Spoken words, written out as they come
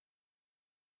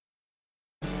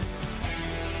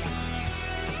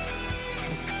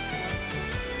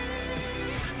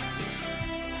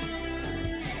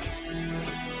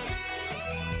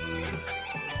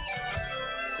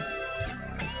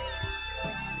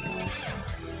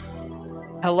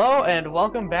Hello and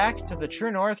welcome back to the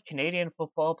True North Canadian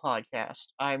Football Podcast.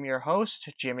 I'm your host,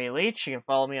 Jimmy Leach. You can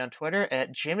follow me on Twitter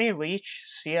at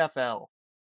JimmyLeachCFL.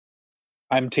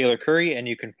 I'm Taylor Curry, and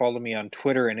you can follow me on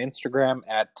Twitter and Instagram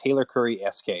at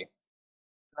TaylorCurrySK.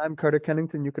 I'm Carter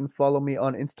Kennington. You can follow me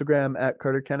on Instagram at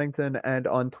Carter Kennington and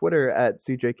on Twitter at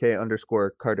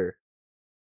CJK_Carter.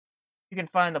 You can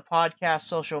find the podcast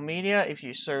social media if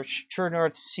you search True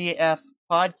North CF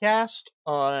Podcast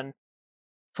on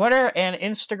Twitter and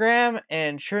Instagram,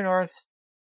 and True North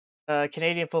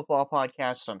Canadian Football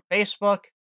Podcast on Facebook.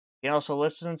 You can also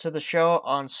listen to the show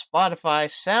on Spotify,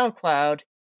 SoundCloud,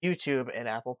 YouTube, and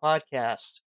Apple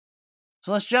Podcast.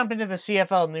 So let's jump into the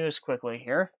CFL news quickly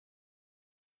here.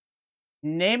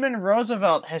 Naaman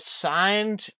Roosevelt has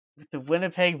signed with the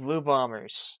Winnipeg Blue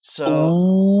Bombers.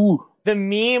 So the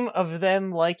meme of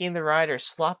them liking the Riders,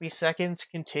 sloppy seconds,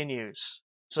 continues.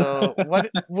 So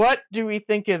what do we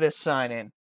think of this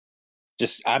signing?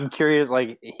 I'm curious,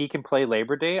 he can play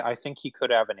Labor Day. I think he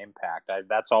could have an impact.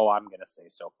 That's all I'm going to say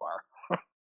so far.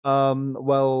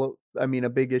 Well, I mean, a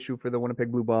big issue for the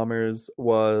Winnipeg Blue Bombers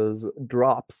was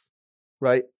drops,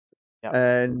 right? Yep.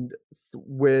 And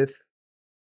with,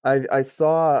 I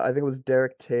saw, I think it was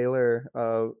Derek Taylor,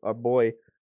 our boy,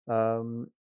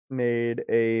 made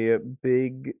a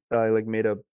big, made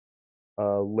a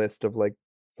list of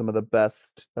some of the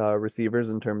best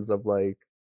receivers in terms of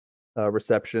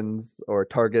receptions or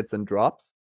targets and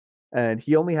drops, and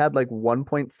he only had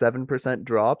 1.7%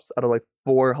 drops out of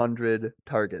 400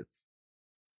 targets.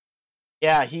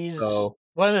 Yeah, he's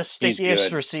one of the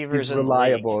stickiest receivers. He's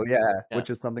reliable, yeah, which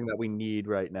is something that we need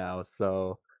right now.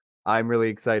 So I'm really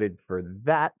excited for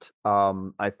that.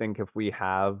 I think if we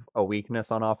have a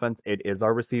weakness on offense, it is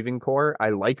our receiving core. I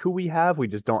like who we have. We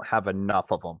just don't have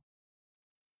enough of them.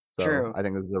 So True. I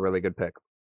think this is a really good pick.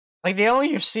 The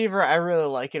only receiver I really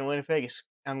like in Winnipeg is,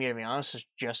 I'm gonna be honest, is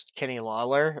just Kenny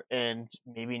Lawler and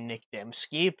maybe Nick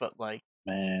Dembski, but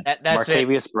that's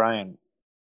Martavius Bryant.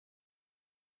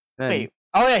 Wait,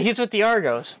 oh yeah, he's with the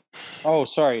Argos. Oh,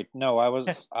 sorry, no, I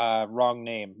was wrong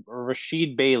name.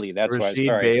 Rasheed Bailey. That's why. Rasheed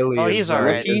Sorry. Bailey. Oh, he's all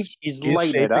right. He's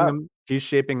lighting it up. He's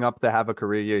shaping up to have a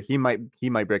career year. He might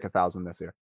break 1,000 this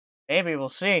year. Maybe we'll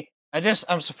see.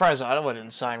 I'm surprised Ottawa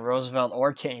didn't sign Roosevelt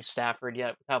or Kenny Stafford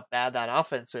yet with how bad that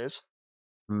offense is.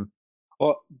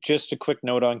 Well, just a quick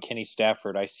note on Kenny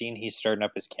Stafford. I seen he's starting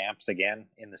up his camps again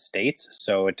in the States,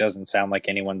 so it doesn't sound like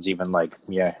anyone's even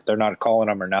they're not calling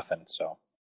him or nothing, so.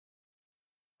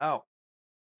 Oh.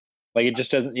 It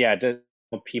just doesn't,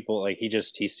 people,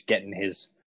 he's getting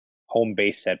his home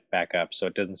base set back up, so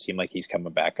it doesn't seem like he's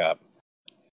coming back up.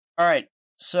 All right,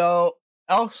 so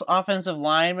Elks offensive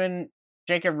lineman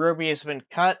Jacob Ruby has been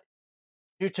cut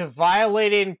due to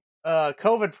violating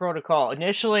COVID protocol.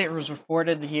 Initially, it was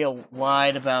reported that he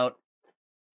lied about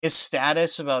his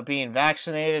status about being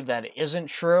vaccinated. That isn't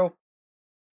true.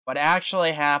 What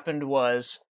actually happened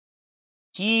was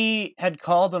he had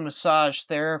called a massage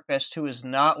therapist who is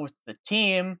not with the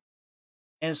team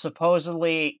and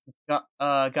supposedly got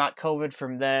COVID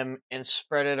from them and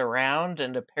spread it around,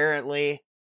 and apparently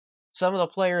some of the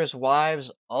players'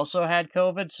 wives also had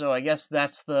COVID, so I guess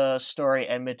that's the story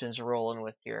Edmonton's rolling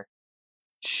with here.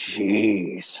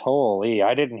 Jeez, holy,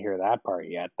 I didn't hear that part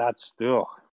yet. That's, not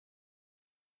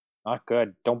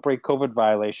good. Don't break COVID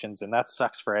violations, and that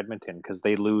sucks for Edmonton because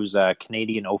they lose a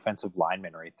Canadian offensive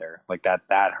lineman right there.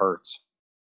 That hurts.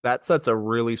 That sets a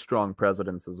really strong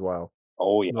precedence as well.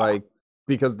 Oh, yeah.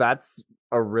 Because that's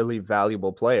a really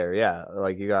valuable player, yeah.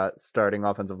 You got starting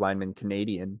offensive lineman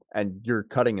Canadian, and you're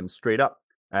cutting him straight up.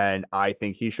 And I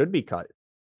think he should be cut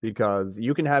because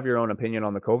you can have your own opinion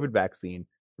on the COVID vaccine,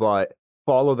 but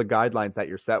follow the guidelines that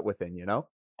you're set within,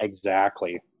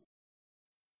 Exactly.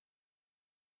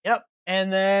 Yep.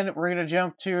 And then we're going to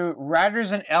jump to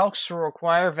Riders and Elks will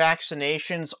require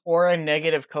vaccinations or a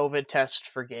negative COVID test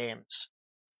for games.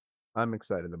 I'm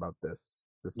excited about this.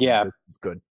 This is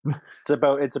good.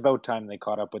 It's about time they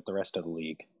caught up with the rest of the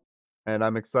league. And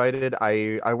I'm excited.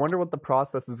 I wonder what the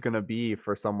process is going to be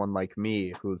for someone like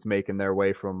me who's making their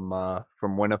way from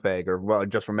Winnipeg or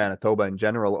just from Manitoba in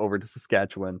general over to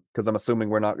Saskatchewan, because I'm assuming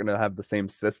we're not going to have the same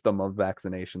system of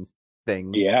vaccinations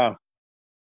things. Yeah.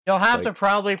 You'll have to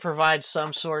probably provide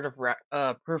some sort of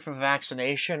proof of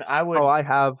vaccination. I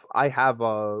have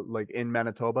in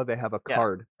Manitoba they have a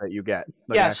card that you get.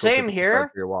 Same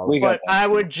here. But I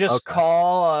would just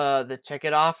call the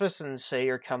ticket office and say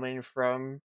you're coming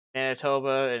from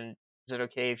Manitoba, and is it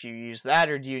okay if you use that,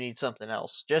 or do you need something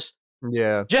else? Just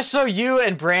so you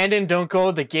and Brandon don't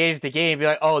go the game and be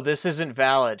like, oh, this isn't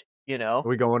valid. you know.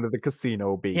 We going to the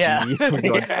casino, baby. Yeah. We're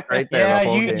going straight there. Yeah, the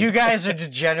whole game. you guys are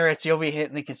degenerates. You'll be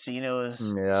hitting the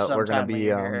casinos. Yeah, we're gonna sometime when be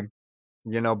you're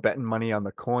here. betting money on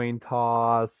the coin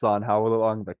toss, on how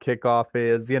long the kickoff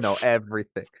is,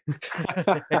 everything.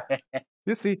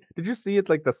 Did you see it's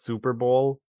like the Super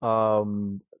Bowl?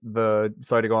 Sorry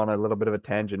to go on a little bit of a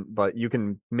tangent, but you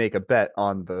can make a bet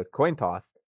on the coin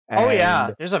toss. Oh yeah,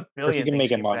 And there's a billion can things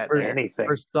make you him can on bet for there. anything.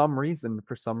 For some reason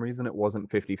it wasn't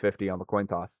 50-50 on the coin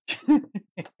toss. I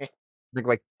think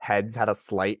like heads had a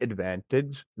slight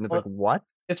advantage, and it's Well, like, what?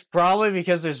 It's probably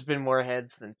because there's been more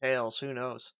heads than tails. Who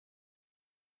knows?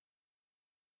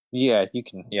 Yeah, you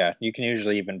can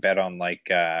usually even bet on like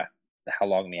how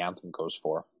long the anthem goes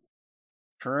for.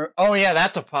 True. Oh yeah,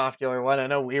 that's a popular one. I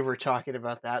know we were talking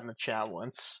about that in the chat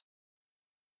once.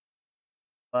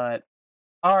 But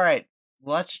all right,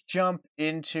 let's jump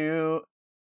into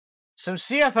some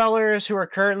CFLers who are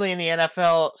currently in the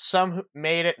NFL. Some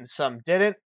made it and some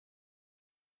didn't.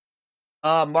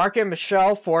 Market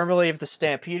Michelle, formerly of the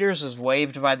Stampeders, is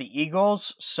waived by the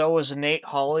Eagles. So is Nate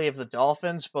Hawley of the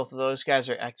Dolphins. Both of those guys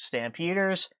are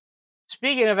ex-Stampeders.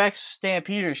 Speaking of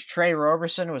ex-Stampeders, Trey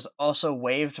Roberson was also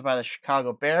waived by the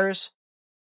Chicago Bears.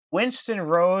 Winston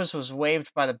Rose was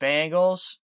waived by the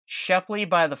Bengals. Shepley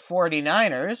by the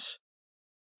 49ers.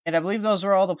 And I believe those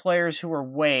were all the players who were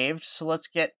waived. So let's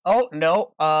get... Oh,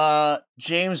 no.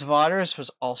 James Vaughters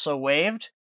was also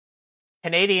waived.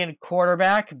 Canadian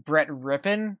quarterback Brett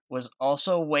Rippon was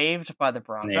also waived by the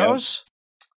Broncos.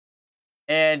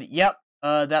 Yep. And yep,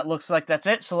 that looks like that's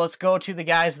it. So let's go to the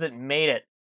guys that made it.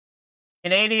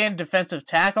 Canadian defensive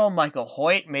tackle Michael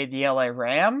Hoyt made the LA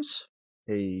Rams.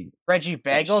 Hey. Reggie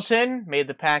Begelton made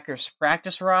the Packers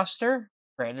practice roster.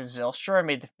 Brandon Zylstra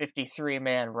made the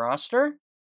 53-man roster.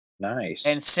 Nice.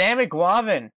 And Sam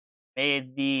McGuavin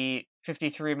made the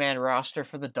 53-man roster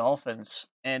for the Dolphins.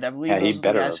 And I believe those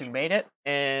are the guys who made it.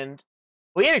 And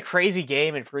we had a crazy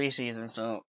game in preseason,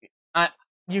 so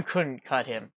you couldn't cut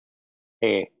him.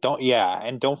 Hey,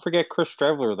 don't forget Chris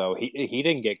Streveler though. He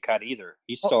didn't get cut either.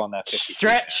 He's still on that 50.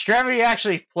 Streveler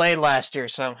actually played last year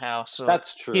somehow, so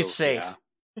that's true. He's safe.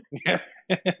 Yeah,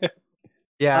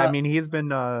 yeah. He's been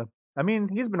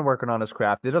working on his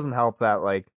craft. It doesn't help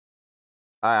that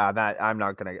that I'm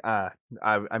not gonna.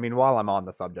 While I'm on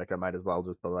the subject, I might as well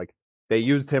just be they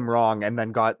used him wrong and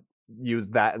then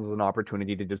used that as an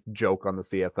opportunity to just joke on the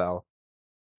CFL.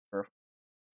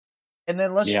 And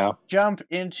then let's jump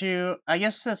into, I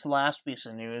guess that's the last piece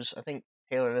of news. I think,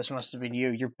 Taylor, this must have been you.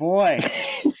 Your boy,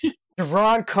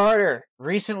 Deron Carter,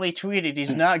 recently tweeted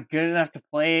he's not good enough to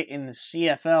play in the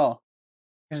CFL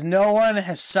because no one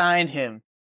has signed him.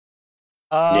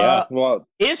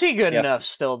 Is he good enough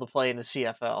still to play in the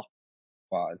CFL?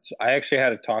 Well, I actually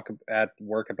had a talk at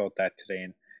work about that today,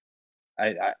 and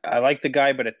I like the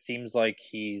guy, but it seems like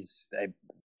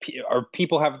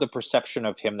people have the perception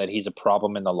of him that he's a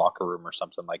problem in the locker room or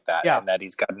something like that, and that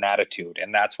he's got an attitude,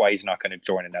 and that's why he's not going to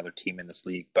join another team in this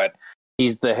league. But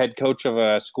he's the head coach of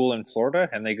a school in Florida,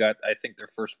 and they got, I think, their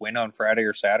first win on Friday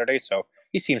or Saturday, so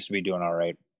he seems to be doing all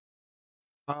right.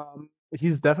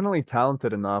 He's definitely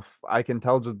talented enough. I can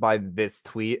tell just by this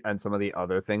tweet and some of the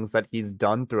other things that he's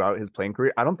done throughout his playing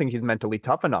career. I don't think he's mentally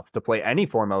tough enough to play any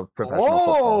form of professional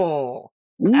football.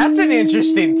 That's an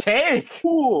interesting take.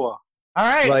 Ooh. All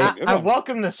right, I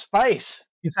welcome the spice.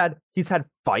 He's had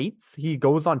fights. He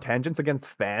goes on tangents against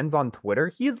fans on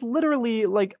Twitter. He is literally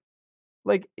like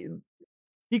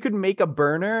he could make a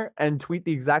burner and tweet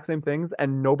the exact same things,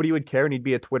 and nobody would care, and he'd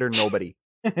be a Twitter nobody.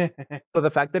 So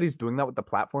the fact that he's doing that with the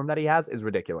platform that he has is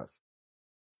ridiculous.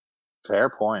 Fair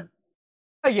point.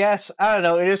 I guess. I don't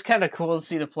know. It is kind of cool to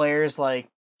see the players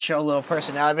show a little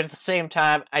personality, but at the same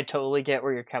time, I totally get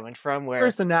where you're coming from. Where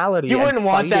personality, you wouldn't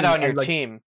want that on your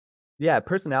team. Yeah,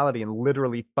 personality and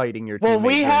literally fighting your team. Well,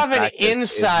 we have an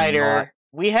insider.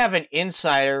 We have an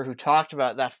insider who talked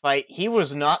about that fight. He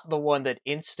was not the one that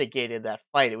instigated that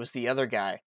fight. It was the other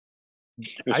guy.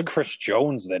 It was Chris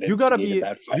Jones that instigated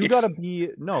that fight. You gotta be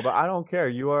no, but I don't care.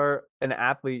 You are an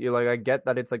athlete. You're I get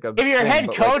that it's a. If your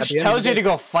head coach tells you to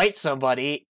go fight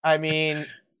somebody,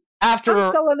 after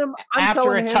a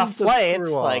tough play,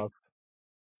 it's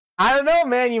I don't know,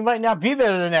 man. You might not be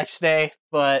there the next day,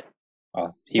 but.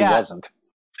 He wasn't.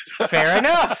 Fair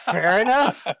enough.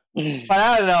 But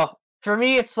I don't know. For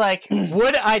me, it's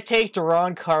would I take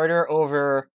Deron Carter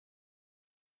over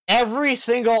every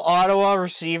single Ottawa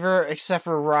receiver except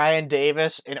for Ryan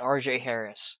Davis and RJ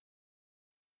Harris?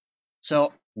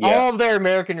 So all of their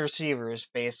American receivers,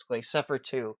 basically, except for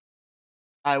two,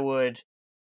 I would,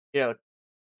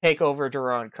 take over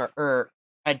Deron Carter.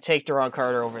 I'd take Deron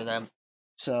Carter over them.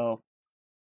 So.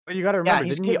 But you got to Yeah, remember,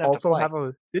 he's didn't he good enough to also play.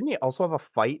 have a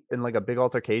fight in like a big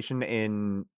altercation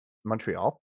in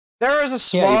Montreal? There was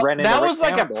a Yeah, he small. ran into That Rick was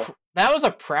like Campbell. that was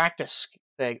a practice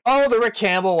thing. Oh, the Rick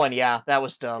Campbell one. Yeah, that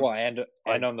was dumb. Well, and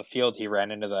on the field, he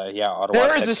ran into the Ottawa's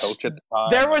There head was coach at the time.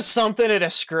 there was something at a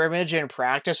scrimmage in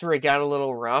practice where he got a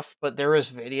little rough, but there was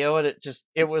video, and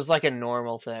it was like a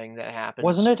normal thing that happened.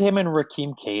 Wasn't it him and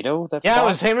Rakeem Cato that Yeah, fought? it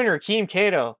was him and Rakeem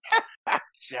Cato.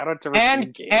 Shout out to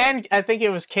Rakeem Cato. And I think it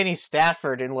was Kenny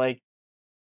Stafford, and like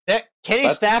that Kenny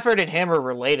Stafford and him are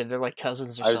related. They're like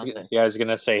cousins or something. I was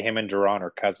gonna say him and Duran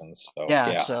are cousins. So,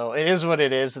 yeah, so it is what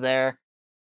it is there.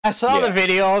 I saw the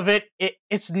video of it.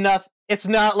 It's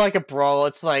not like a brawl.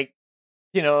 It's like,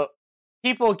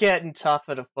 people getting tough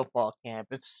at a football camp.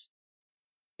 It's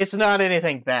not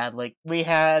anything bad. Like, we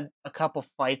had a couple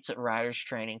fights at Riders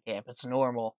training camp. It's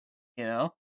normal,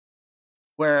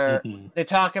 where they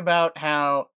talk about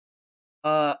how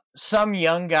some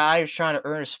young guy who's trying to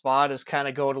earn a spot is kind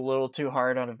of going a little too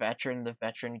hard on a veteran. The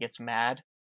veteran gets mad.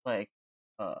 Like,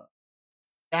 that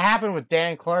happened with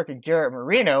Dan Clark and Garrett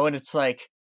Marino, and it's like,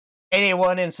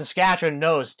 anyone in Saskatchewan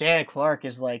knows Dan Clark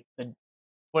is like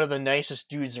one of the nicest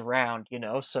dudes around,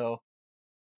 so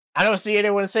I don't see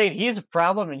anyone saying he's a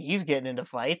problem and he's getting into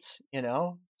fights,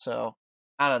 so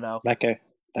I don't know. That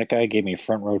guy gave me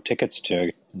front row tickets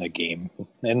to the game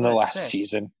in the last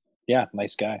season. Yeah,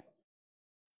 nice guy.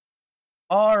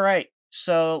 All right,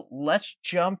 so let's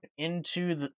jump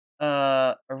into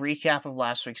a recap of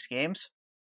last week's games.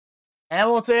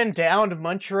 Hamilton downed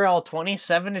Montreal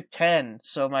 27-10.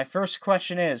 So my first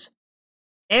question is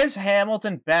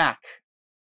Hamilton back?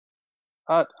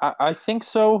 I think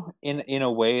so in a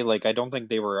way. Like, I don't think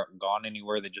they were gone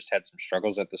anywhere. They just had some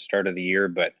struggles at the start of the year,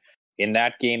 but in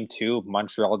that game too,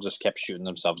 Montreal just kept shooting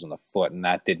themselves in the foot, and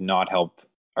that did not help,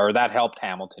 or that helped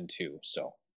Hamilton too.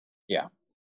 So, yeah.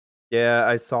 Yeah,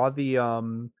 I saw the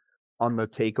on the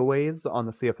takeaways on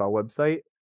the CFL website.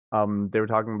 They were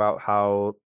talking about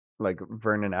how like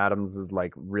Vernon Adams is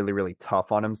like really, really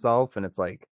tough on himself, and it's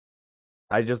like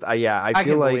I feel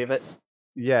can like believe it.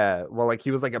 Yeah, well, like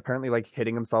he was like apparently like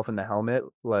hitting himself in the helmet,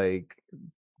 like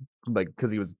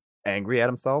because he was angry at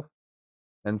himself.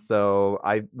 And so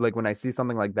I like when I see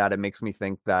something like that, it makes me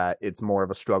think that it's more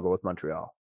of a struggle with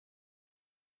Montreal.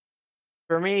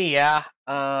 For me, yeah.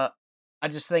 I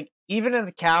just think even in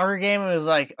the Calgary game, it was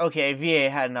like, okay, VA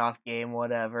had an off game,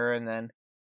 whatever, and then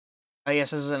I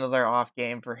guess this is another off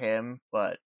game for him,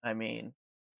 but I mean,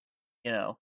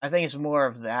 I think it's more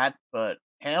of that, but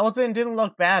Hamilton didn't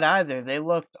look bad either. They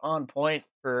looked on point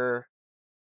for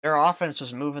their offense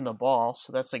was moving the ball,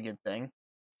 so that's a good thing.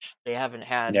 They haven't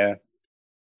had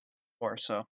before,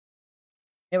 so.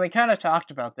 Yeah, we kind of talked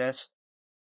about this.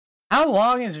 How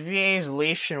long is VA's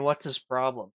leash and what's his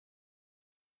problem?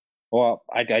 Well,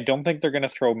 I don't think they're going to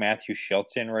throw Matthew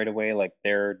Schultz in right away. Like,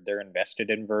 they're invested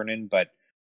in Vernon, but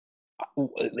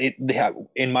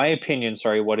in my opinion,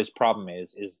 what his problem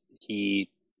is he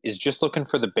is just looking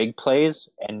for the big plays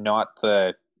and not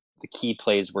the key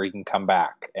plays where he can come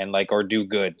back and or do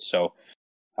good. So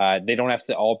they don't have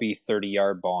to all be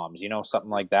 30-yard bombs,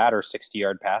 something like that, or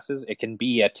 60-yard passes. It can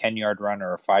be a 10-yard run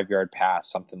or a 5-yard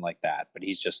pass, something like that. But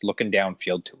he's just looking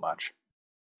downfield too much.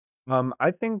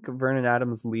 I think Vernon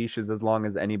Adams' leash is as long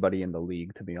as anybody in the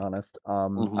league, to be honest.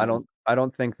 I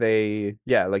don't think they,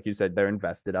 like you said, they're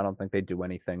invested. I don't think they do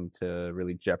anything to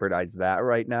really jeopardize that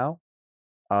right now.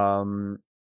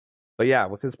 But yeah,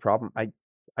 with his problem, I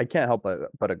can't help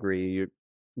but agree.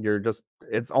 You're just,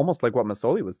 it's almost like what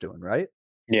Masoli was doing, right?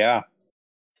 Yeah.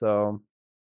 So,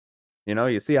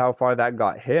 you see how far that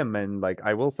got him, and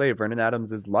I will say, Vernon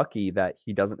Adams is lucky that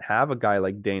he doesn't have a guy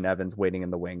like Dane Evans waiting in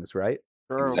the wings, right?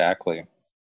 Exactly.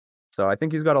 So I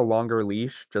think he's got a longer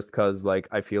leash just because,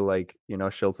 I feel like,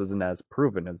 Schultz isn't as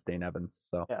proven as Dane Evans.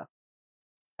 So yeah,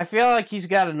 I feel like he's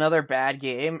got another bad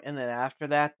game, and then after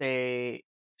that, they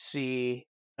see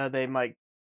they might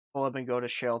pull him and go to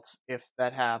Schultz if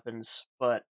that happens.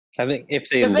 But I think if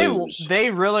they lose,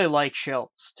 they really like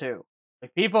Schultz too.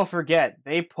 Like, people forget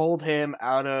they pulled him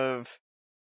out of.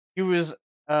 He was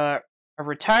a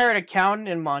retired accountant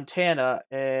in Montana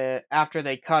after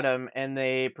they cut him, and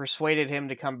they persuaded him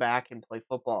to come back and play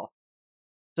football.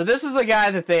 So this is a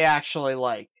guy that they actually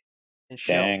like in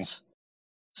Schultz.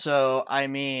 So, I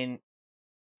mean,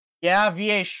 yeah,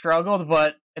 VA struggled,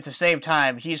 but at the same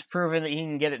time, he's proven that he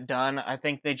can get it done. I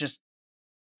think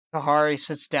Kahari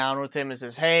sits down with him and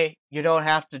says, hey, you don't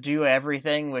have to do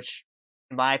everything, which,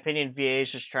 in my opinion, VA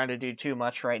is just trying to do too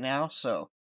much right now, so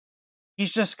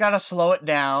he's just got to slow it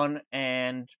down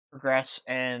and progress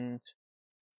and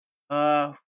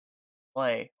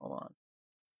play. Hold on.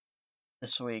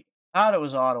 This week. I thought it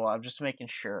was Ottawa. I'm just making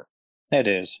sure. It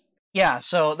is. Yeah,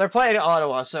 so they're playing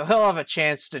Ottawa, so he'll have a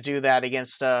chance to do that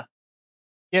against, the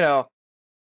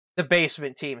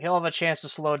basement team. He'll have a chance to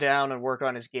slow down and work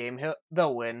on his game.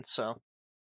 They'll win, so.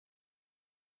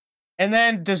 And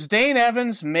then, does Dane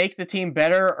Evans make the team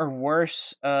better or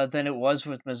worse than it was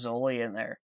with Mazzoli in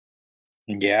there?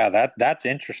 Yeah, that's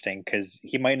interesting because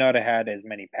he might not have had as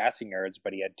many passing yards,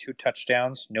 but he had 2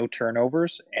 touchdowns, no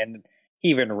turnovers, and he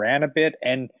even ran a bit.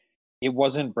 And it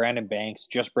wasn't Brandon Banks,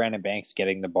 just Brandon Banks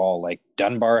getting the ball. Like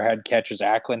Dunbar had catches,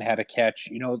 Acklin had a catch.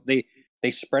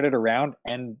 They spread it around,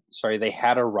 and they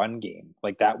had a run game.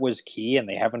 Like that was key, and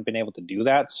they haven't been able to do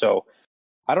that. So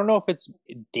I don't know if it's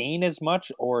Dane as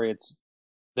much or it's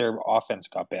their offense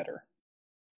got better.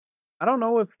 I don't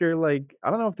know if I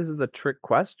don't know if this is a trick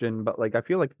question, but I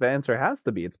feel like the answer has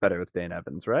to be it's better with Dane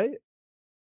Evans, right?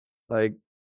 Like,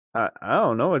 I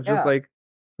don't know. It's just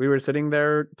we were sitting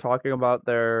there talking about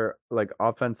their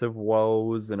offensive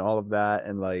woes and all of that,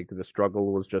 and the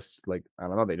struggle was just I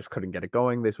don't know, they just couldn't get it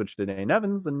going. They switched to Dane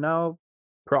Evans, and now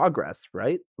progress,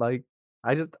 right? You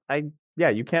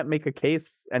can't make a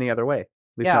case any other way. At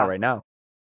least not right now.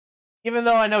 Even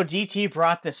though I know DT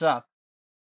brought this up,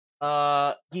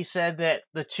 he said that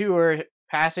the two are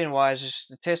passing-wise are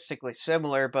statistically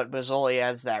similar, but Mazzoli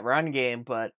adds that run game,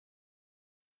 but,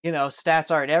 stats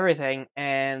aren't everything,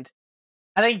 and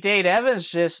I think Dane Evans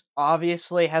just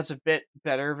obviously has a bit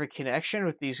better of a connection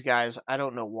with these guys. I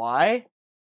don't know why,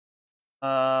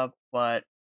 but,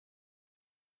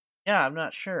 yeah, I'm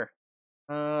not sure.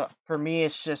 For me,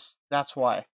 it's just, that's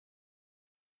why.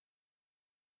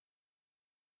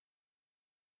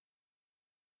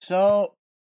 So,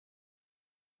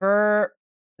 for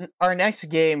our next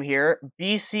game here,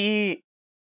 BC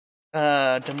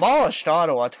demolished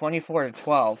Ottawa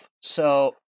 24-12.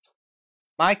 So,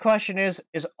 my question is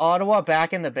Ottawa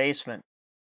back in the basement?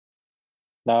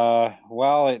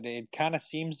 Well, it kind of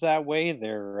seems that way.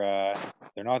 They're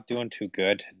not doing too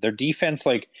good. Their defense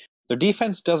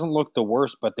doesn't look the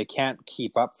worst, but they can't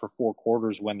keep up for 4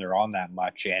 quarters when they're on that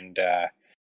much. And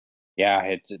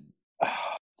it's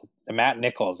the Matt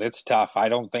Nichols. It's tough. I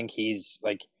don't think he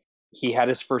had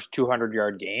his first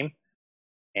 200-yard game,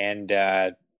 and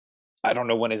I don't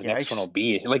know when his next one will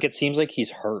be. It seems like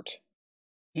he's hurt.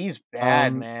 He's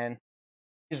bad, man.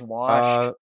 He's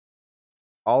washed.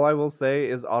 All I will say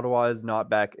is Ottawa is not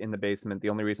back in the basement. The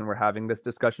only reason we're having this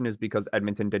discussion is because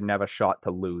Edmonton didn't have a shot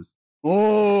to lose. Ooh.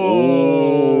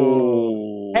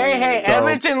 Hey,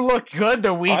 Edmonton looked good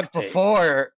the week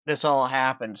before this all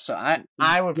happened, so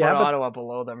I would put Ottawa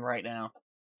below them right now.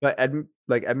 But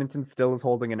Edmonton still is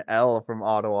holding an L from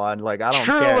Ottawa, and I don't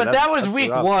care. True, but that was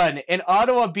week 1, and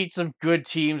Ottawa beat some good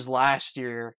teams last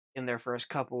year in their first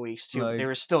couple weeks too. They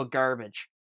were still garbage.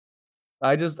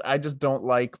 I just don't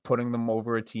like putting them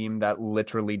over a team that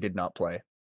literally did not play.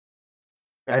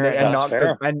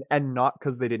 And not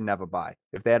because they didn't have a bye.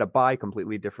 If they had a bye,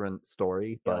 completely different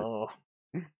story. But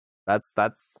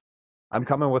that's I'm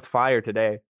coming with fire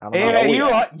today.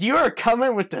 You are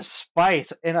coming with the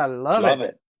spice, and I love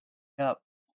it. Yep.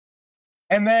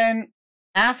 And then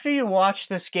after you watch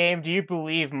this game, do you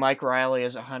believe Mike Riley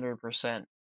is 100%?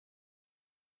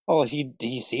 Well,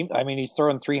 he seemed. I mean, he's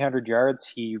throwing 300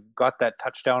 yards. He got that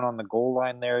touchdown on the goal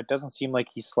line there. It doesn't seem like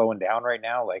he's slowing down right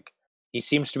now. He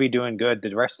seems to be doing good.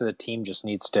 The rest of the team just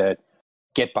needs to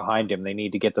get behind him. They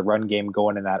need to get the run game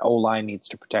going, and that O-line needs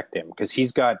to protect him because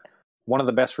he's got one of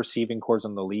the best receiving corps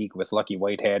in the league with Lucky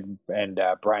Whitehead and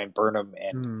Brian Burnham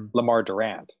and Lamar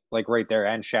Durant, right there,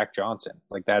 and Shaq Johnson.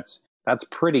 That's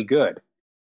pretty good.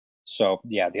 So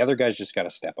yeah, the other guys just got to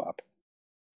step up.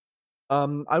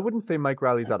 I wouldn't say Mike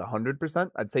Riley's at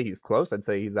 100%. I'd say he's close. I'd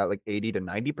say he's at 80 to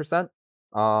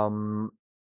 90%.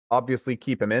 Obviously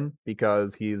keep him in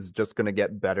because he's just going to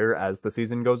get better as the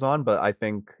season goes on. But I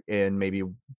think in maybe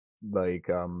they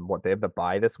have the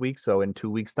bye this week. So in 2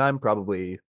 weeks time,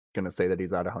 probably going to say that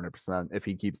he's at 100% if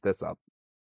he keeps this up.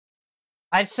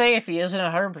 I'd say if he isn't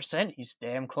 100%, he's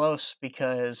damn close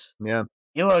because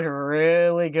he looked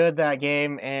really good that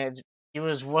game, and he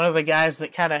was one of the guys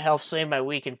that kind of helped save my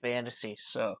week in fantasy,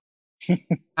 so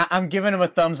I'm giving him a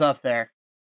thumbs up there.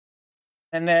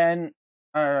 And then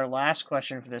our last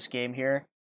question for this game here.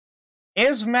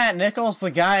 Is Matt Nichols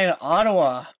the guy in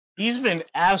Ottawa? He's been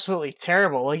absolutely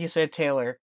terrible, like you said,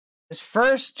 Taylor. His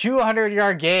first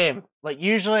 200-yard game,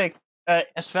 usually,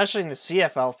 especially in the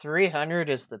CFL, 300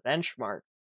 is the benchmark.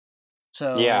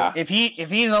 So if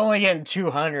he's only getting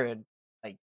 200,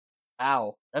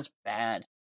 wow, that's bad.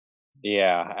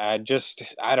 Yeah,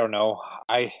 I don't know.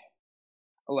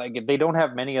 They don't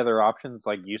have many other options.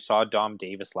 You saw Dom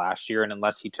Davis last year, and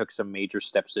unless he took some major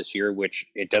steps this year, which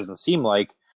it doesn't seem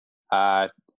like,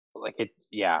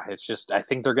 it's just I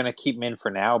think they're going to keep him in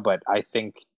for now, but I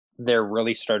think they're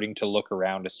really starting to look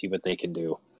around to see what they can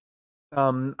do.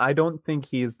 I don't think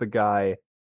he's the guy,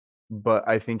 but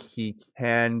I think he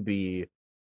can be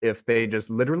if they just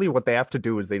literally what they have to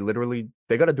do is they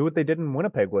got to do what they did in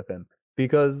Winnipeg with him,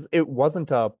 because it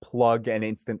wasn't a plug and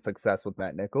instant success with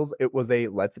Matt Nichols. It was a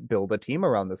let's build a team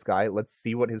around this guy. Let's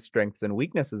see what his strengths and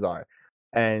weaknesses are.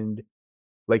 And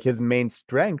like his main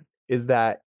strength is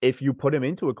that if you put him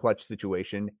into a clutch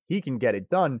situation, he can get it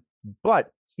done,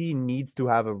 but he needs to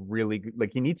have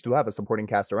he needs to have a supporting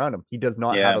cast around him. He does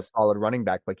not have a solid running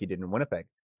back like he did in Winnipeg.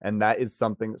 And that is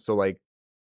something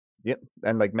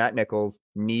and like Matt Nichols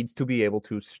needs to be able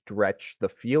to stretch the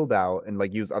field out and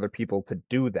like use other people to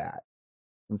do that.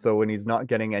 And so when he's not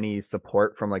getting any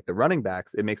support from like the running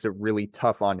backs, it makes it really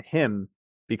tough on him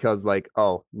because they're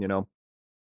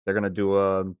going to do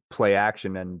a play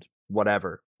action and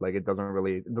whatever. Like it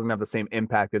doesn't have the same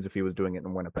impact as if he was doing it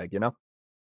in Winnipeg,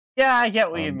 Yeah, I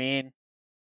get what you mean.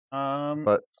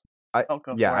 But I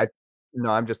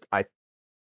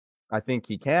think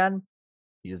he can.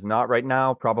 He is not right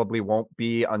now, probably won't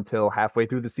be until halfway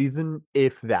through the season,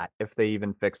 if they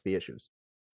even fix the issues.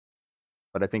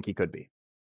 But I think he could be.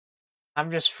 I'm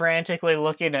just frantically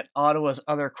looking at Ottawa's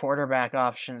other quarterback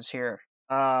options here.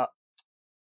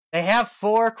 They have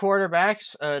 4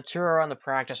 quarterbacks. 2 are on the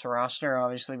practice roster.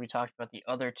 Obviously, we talked about the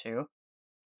other 2.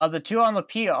 The 2 on the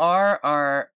PR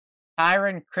are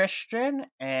Tyron Christian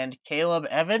and Caleb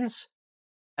Evans.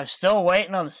 I'm still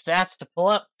waiting on the stats to pull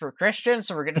up for Christian,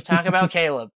 so we're going to talk about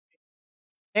Caleb.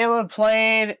 Caleb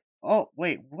played... Oh,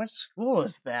 wait, what school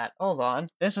is that? Hold on.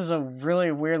 This is a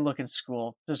really weird-looking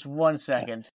school. Just 1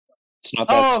 second. It's not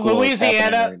that school.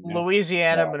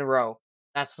 Louisiana Monroe.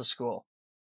 That's the school.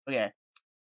 Okay.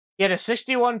 He had a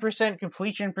 61%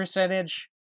 completion percentage,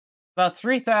 about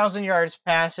 3,000 yards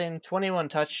passing, 21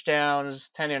 touchdowns,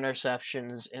 10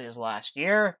 interceptions in his last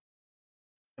year.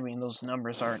 I mean, those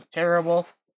numbers aren't terrible,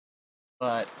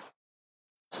 but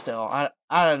still, I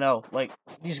don't know. Like,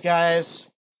 these guys,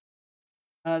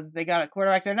 they got a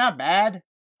quarterback. They're not bad.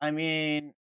 I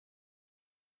mean,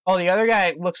 the other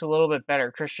guy looks a little bit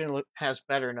better. Christian has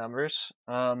better numbers.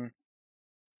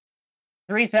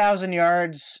 3,000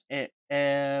 yards,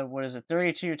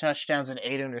 32 touchdowns and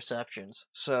 8 interceptions.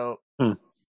 So, I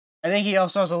think he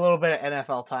also has a little bit of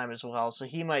NFL time as well, so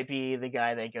he might be the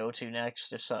guy they go to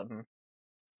next if something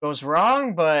goes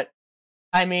wrong. But,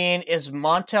 I mean, is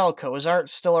Montel Cozart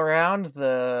still around,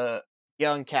 the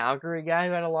young Calgary guy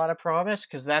who had a lot of promise?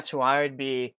 Because that's who I would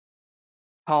be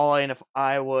calling if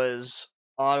I was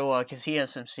Ottawa, because he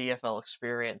has some CFL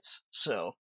experience.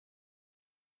 So,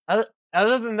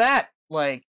 other than that,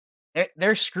 like,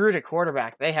 they're screwed at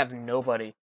quarterback. They have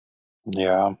nobody.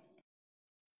 Yeah.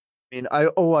 I mean, I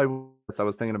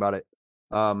was thinking about it.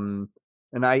 And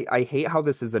I hate how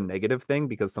this is a negative thing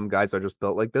because some guys are just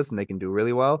built like this and they can do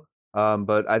really well.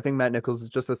 But I think Matt Nichols is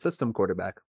just a system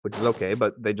quarterback, which is okay,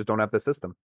 but they just don't have the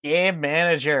system. Game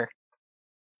manager.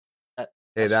 Hey,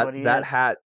 that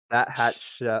hat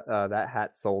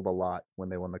sold a lot when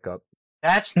they won the cup.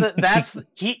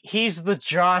 He's the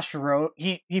Josh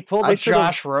he pulled the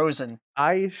Josh Rosen.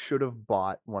 I should have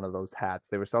bought one of those hats.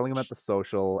 They were selling them at the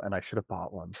social, and I should have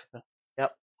bought one.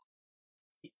 Yep.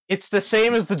 It's the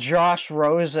same as the Josh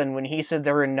Rosen when he said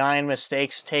there were 9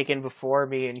 mistakes taken before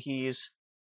me, and he's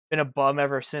been a bum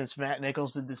ever since. Matt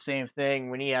Nichols did the same thing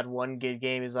when he had one good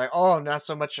game. He's like, oh, not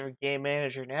so much of a game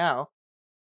manager now.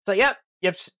 It's like,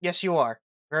 yes, you are.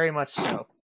 Very much so.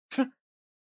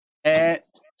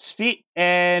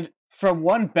 And from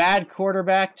one bad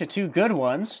quarterback to 2 good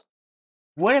ones,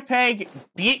 Winnipeg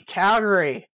beat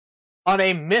Calgary on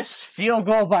a missed field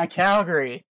goal by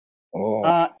Calgary.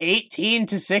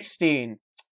 18-16.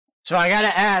 So I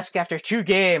gotta ask, after 2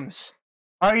 games,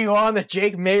 are you on the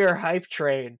Jake Maier hype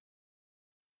train?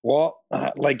 Well,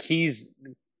 like he's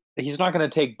not going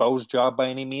to take Bo's job by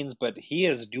any means, but he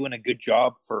is doing a good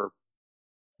job for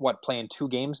playing 2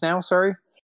 games now. Sorry.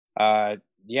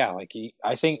 Yeah,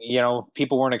 I think,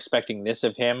 people weren't expecting this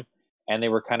of him, and they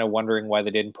were kind of wondering why they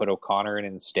didn't put O'Connor in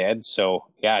instead. So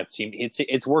yeah, it seemed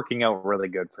it's working out really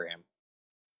good for him.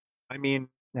 I mean,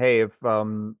 hey, if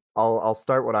I'll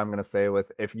start what I'm going to say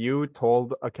with, if you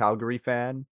told a Calgary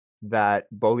fan that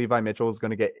Bo Levi Mitchell was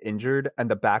going to get injured and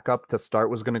the backup to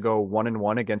start was going to go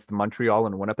 1-1 against Montreal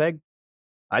and Winnipeg,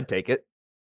 I'd take it.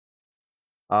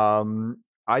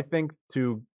 I think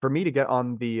for me to get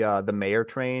on the Maier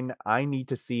train, I need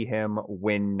to see him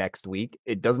win next week.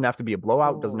 It doesn't have to be a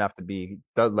blowout. It doesn't have to be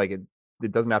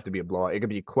it doesn't have to be a blowout. It could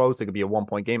be close. It could be a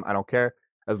 1-point game. I don't care.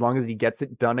 As long as he gets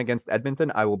it done against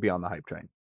Edmonton, I will be on the hype train.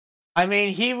 I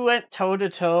mean, he went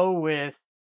toe-to-toe with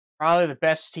probably the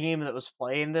best team that was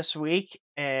playing this week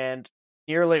and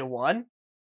nearly won.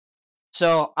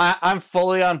 So I'm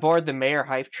fully on board the Mayer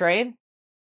hype train.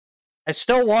 I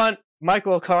still want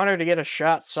Michael O'Connor to get a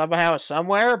shot somehow,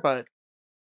 somewhere, but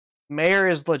Mayer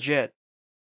is legit.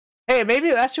 Hey, maybe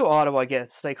that's who Ottawa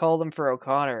gets. They call them for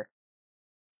O'Connor.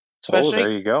 Especially,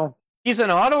 there you go. He's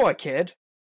an Ottawa kid.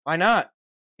 Why not?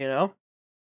 You know?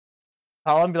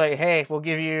 Call him, be like, hey, we'll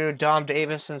give you Dom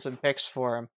Davis and some picks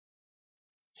for him.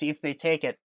 See if they take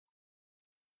it.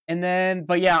 And then,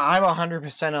 but yeah, I'm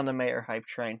 100% on the Mayer hype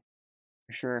train.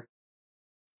 For sure.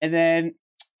 And then,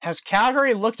 has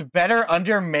Calgary looked better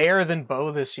under Mayer than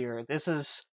Bo this year? This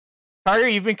is... Carter,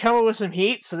 you've been coming with some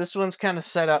heat, so this one's kind of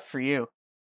set up for you.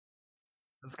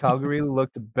 Has Calgary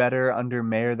looked better under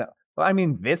Mayer than... Well, I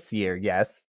mean, this year,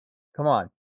 yes. Come on.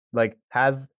 Like,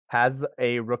 has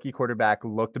a rookie quarterback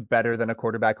looked better than a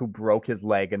quarterback who broke his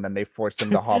leg and then they forced him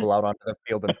to hobble out onto the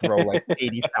field and throw like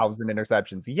 80,000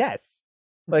 interceptions? Yes.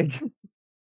 Like,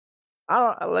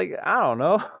 I don't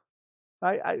know.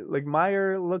 I like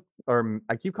Mayer look, or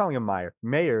I keep calling him Mayer.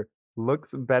 Mayer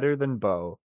looks better than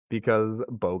Bo because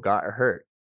Bo got hurt.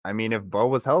 I mean, if Bo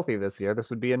was healthy this year, this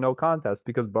would be a no contest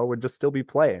because Bo would just still be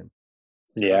playing.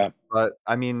 Yeah. But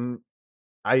I mean,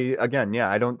 I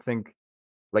don't think,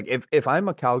 like, if I'm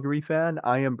a Calgary fan,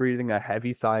 I am breathing a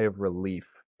heavy sigh of relief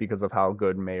because of how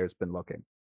good Mayer's been looking.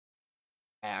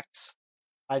 Facts.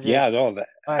 Absolutely.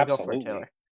 Go for it, Taylor.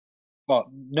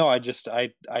 Well, no, I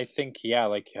think, yeah,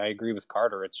 like, I agree with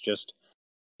Carter. It's just,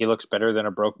 he looks better than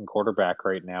a broken quarterback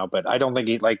right now, but I don't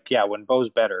think when Bo's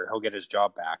better, he'll get his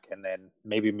job back, and then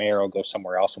maybe Mayer will go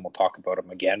somewhere else and we'll talk about him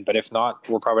again. But if not,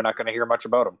 we're probably not going to hear much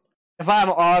about him. If I'm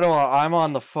Ottawa, I'm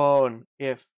on the phone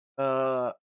if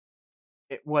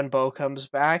when Bo comes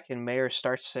back and Mayer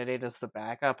starts sitting as the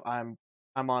backup, I'm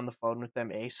on the phone with them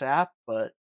ASAP.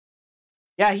 But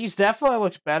yeah, he's definitely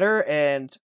looked better,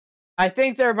 and I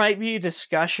think there might be a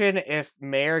discussion if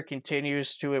Mayer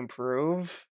continues to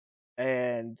improve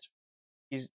and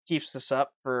he keeps this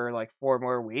up for like 4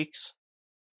 more weeks,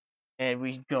 and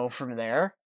we go from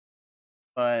there.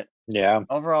 But yeah,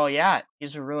 overall, yeah,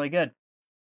 he's really good.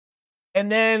 And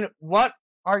then, what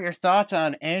are your thoughts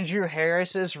on Andrew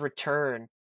Harris's return?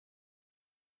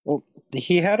 Well,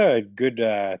 he had a good,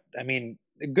 a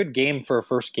good game for a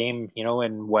first game,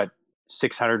 in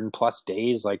 600 plus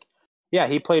days. Like, yeah,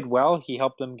 he played well. He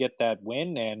helped them get that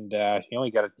win, and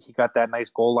he got that nice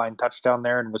goal line touchdown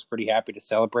there, and was pretty happy to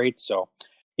celebrate. So,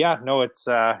 yeah, no, it's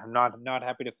not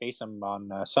happy to face him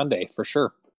on Sunday for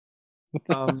sure.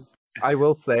 I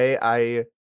will say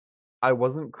I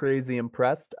wasn't crazy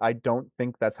impressed. I don't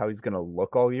think that's how he's going to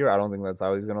look all year. I don't think that's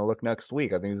how he's going to look next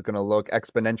week. I think he's going to look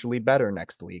exponentially better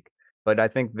next week. But I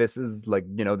think this is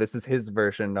this is his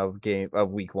version of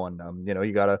week 1.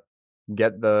 You got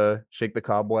to shake the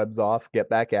cobwebs off, get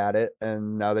back at it.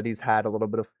 And now that he's had a little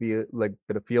bit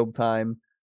of field time,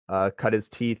 cut his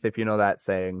teeth, if you know that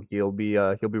saying, he'll be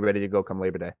ready to go come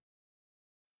Labor Day.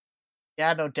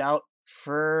 Yeah, no doubt.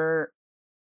 For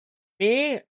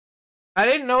me, I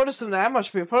didn't notice him that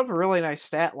much, but he put up a really nice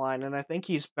stat line, and I think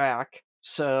he's back.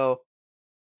 So,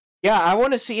 yeah, I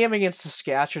want to see him against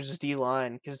Saskatchewan's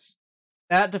D-line, because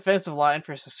that defensive line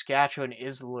for Saskatchewan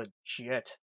is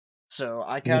legit. So,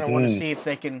 I kind of want to see if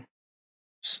they can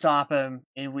stop him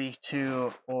in week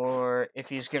 2, or if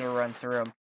he's going to run through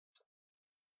him.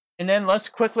 And then let's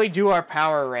quickly do our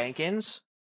power rankings.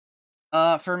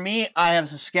 For me, I have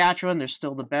Saskatchewan. They're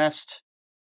still the best.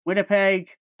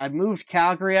 Winnipeg, I moved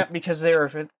Calgary up because they were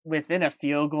within a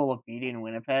field goal of beating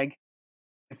Winnipeg.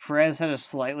 If Perez had a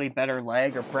slightly better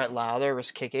leg, or Brett Lowther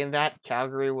was kicking that,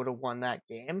 Calgary would have won that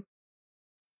game.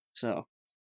 So,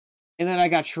 and then I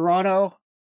got Toronto,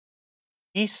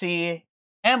 BC,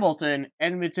 Hamilton,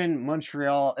 Edmonton,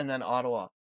 Montreal, and then Ottawa.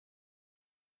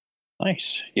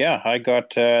 Nice. Yeah, I got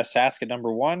Sask at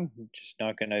number 1. Just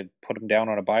not going to put them down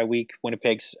on a bye week.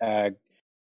 Winnipeg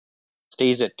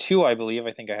stays at 2, I believe.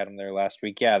 I think I had them there last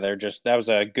week. Yeah, that was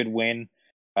a good win.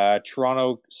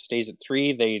 Toronto stays at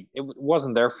 3. It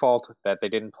wasn't their fault that they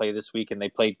didn't play this week, and they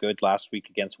played good last week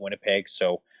against Winnipeg,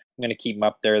 so I'm going to keep them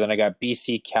up there. Then I got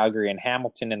BC, Calgary, and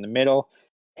Hamilton in the middle,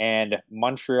 and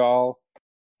Montreal,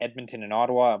 Edmonton, and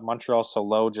Ottawa. Montreal so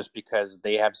low just because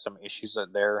they have some issues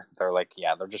there. They're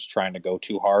they're just trying to go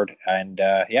too hard. And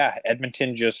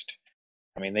Edmonton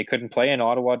they couldn't play, and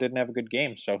Ottawa didn't have a good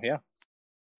game. So yeah.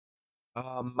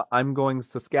 I'm going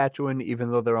Saskatchewan,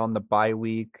 even though they're on the bye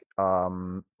week.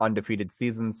 Undefeated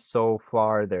season so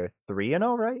far. They're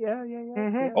 3-0, right? Yeah.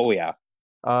 Mm-hmm. Oh yeah.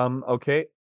 Okay.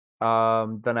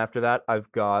 Then after that,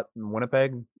 I've got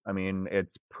Winnipeg. I mean,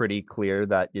 it's pretty clear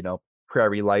that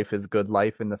Prairie life is good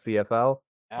life in the CFL.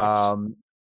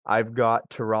 I've got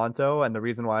Toronto, and the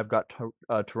reason why I've got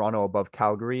Toronto above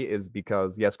Calgary is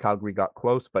because yes, Calgary got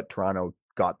close, but Toronto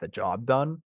got the job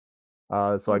done.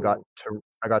 So I got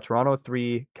Toronto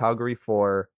 3, Calgary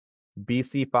 4,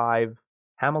 BC 5,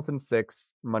 Hamilton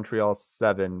 6, Montreal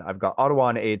 7. I've got Ottawa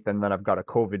in 8th, and then I've got a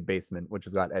COVID basement, which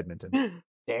has got Edmonton.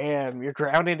 Damn, you're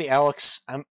grounding the Elks.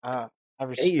 I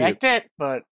respect it,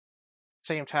 but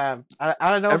same time,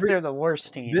 I don't know if they're the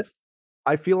worst team.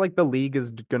 I feel like the league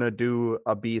is gonna do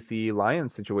a BC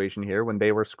Lions situation here when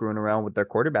they were screwing around with their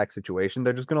quarterback situation.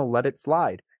 They're just gonna let it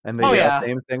slide, and they did the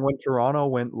same thing when Toronto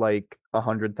went like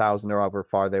 100,000 or however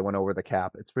far they went over the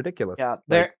cap. It's ridiculous. Yeah,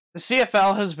 the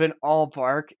CFL has been all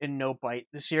bark and no bite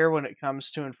this year when it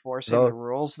comes to enforcing the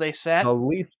rules they set.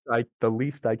 The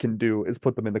least I can do is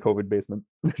put them in the COVID basement.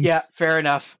 Yeah, fair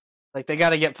enough. Like, they got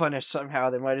to get punished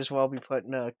somehow. They might as well be put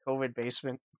in a COVID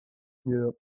basement.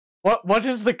 Yeah. What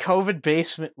does the COVID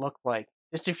basement look like?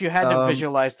 Just if you had to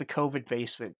visualize the COVID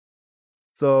basement.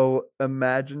 So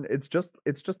imagine it's just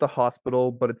a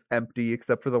hospital, but it's empty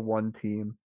except for the one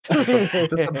team.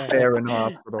 Just a barren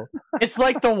hospital. It's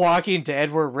like The Walking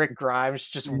Dead where Rick Grimes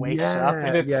just wakes up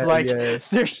and it's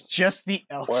there's just the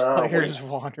Elks players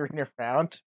wandering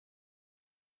around.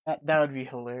 That would be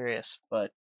hilarious,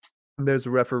 but there's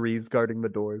referees guarding the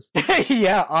doors.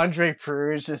 Yeah, Andre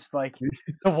Prue is just like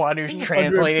the one who's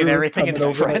translating everything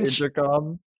into French.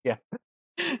 Intercom. Yeah.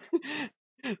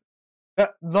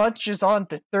 Lunch is on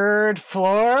the 3rd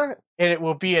floor, and it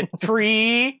will be at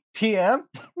 3 p.m.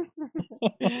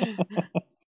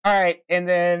 Alright, and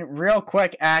then real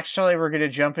quick, actually, we're going to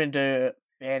jump into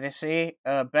fantasy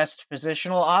best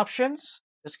positional options,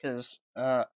 just because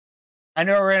I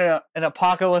know we're in an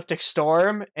apocalyptic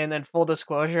storm, and then full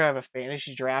disclosure, I have a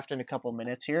fantasy draft in a couple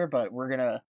minutes here, but we're going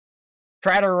to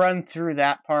try to run through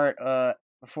that part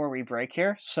before we break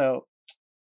here. So,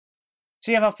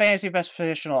 CFL Fantasy Best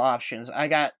Positional Options. I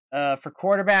got, for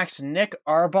quarterbacks, Nick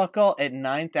Arbuckle at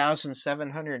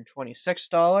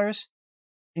 $9,726,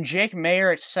 and Jake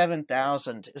Mayer at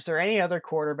 $7,000. Is there any other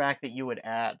quarterback that you would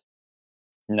add?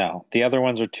 No, the other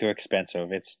ones are too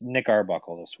expensive. It's Nick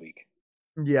Arbuckle this week.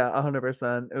 Yeah,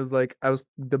 100%. It was like I was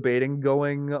debating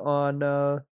going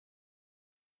Caleros,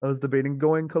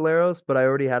 but I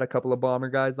already had a couple of Bomber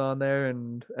guys on there,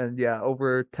 and yeah,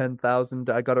 over 10,000.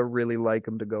 I gotta really like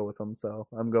him to go with him, so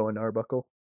I'm going Arbuckle.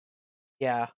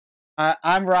 Yeah,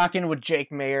 I'm rocking with Jake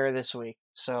Mayer this week,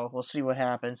 so we'll see what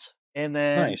happens. And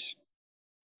then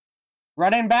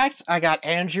running backs, I got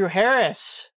Andrew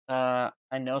Harris. I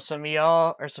know some of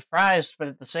y'all are surprised, but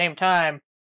at the same time,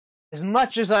 as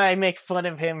much as I make fun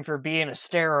of him for being a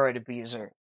steroid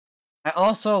abuser, I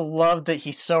also love that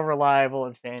he's so reliable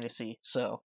in fantasy.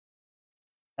 So,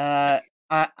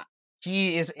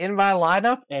 he is in my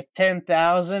lineup at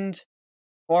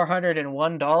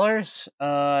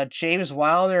 $10,401. James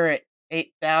Wilder at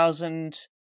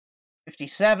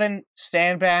 $8,057.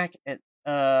 Stanback at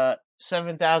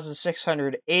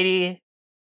 $7,680.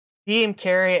 Liam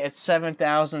Carey at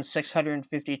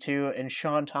 $7,652, and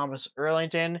Sean Thomas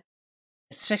Erlington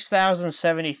at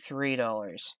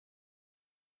 $6,073.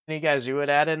 Any guys you would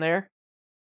add in there?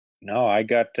 No, I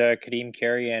got Kadeem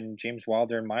Carey and James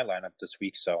Wilder in my lineup this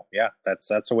week. So yeah, that's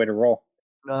the way to roll.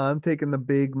 No, I'm taking the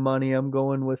big money. I'm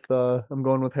going with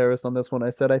Harris on this one. I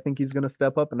said I think he's going to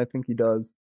step up, and I think he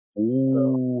does.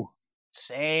 Ooh.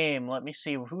 Same. Let me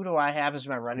see. Who do I have as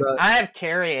my running? I have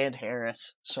Carey and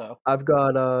Harris. So I've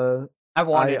got. I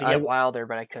wanted to get Wilder,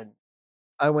 but I couldn't.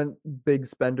 I went big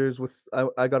spenders with.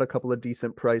 I got a couple of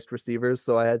decent priced receivers,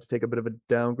 so I had to take a bit of a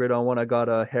downgrade on one. I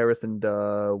got Harris and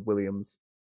Williams,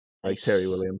 like Terry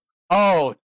Williams.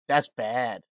 Oh, that's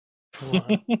bad.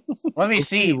 Let me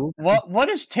see. What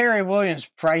is Terry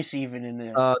Williams' price even in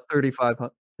this?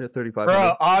 3,500. 3,500.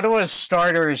 Bro, Ottawa's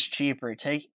starter is cheaper.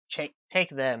 Take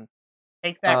them.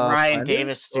 Take that Ryan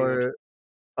Davis dude.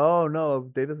 Oh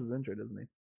no, Davis is injured, isn't he?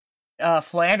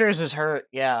 Flanders is hurt,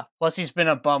 yeah. Plus he's been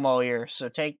a bum all year, so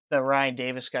take the Ryan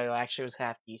Davis guy who actually was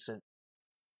half decent.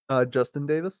 Justin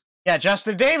Davis? Yeah,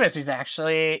 Justin Davis. He's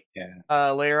actually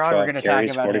later on we're gonna talk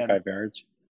about 45 him. Yards.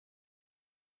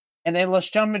 And then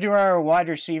let's jump into our wide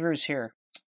receivers here.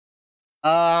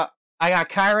 I got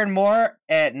Kyron Moore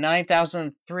at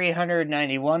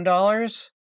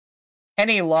 $9,391.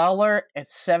 Kenny Lawler at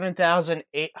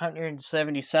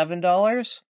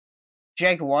 $7,877.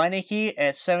 Jake Weineke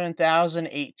at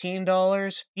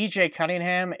 $7,018. BJ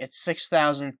Cunningham at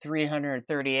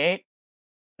 $6,338.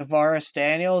 Tavares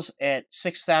Daniels at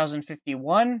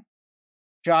 $6,051.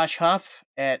 Josh Huff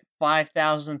at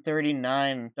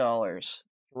 $5,039.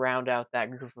 Round out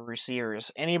that group of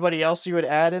receivers. Anybody else you would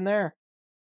add in there?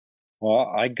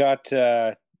 Well, I got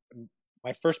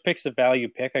My first pick's a value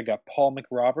pick. I got Paul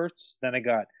McRoberts. Then I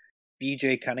got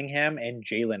BJ Cunningham and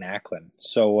Jalen Acklin.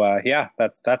 So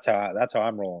that's how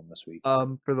I'm rolling this week.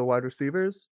 For the wide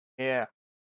receivers, Yeah.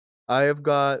 I have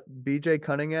got BJ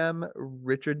Cunningham,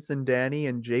 Richardson Danny,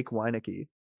 and Jake Weineke.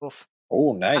 Oof.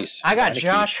 Oh, nice. I got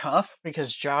Josh Huff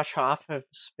because Josh Huff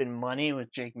has been money with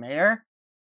Jake Mayer.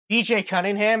 BJ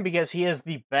Cunningham because he has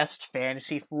the best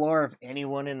fantasy floor of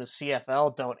anyone in the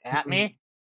CFL. Don't at me.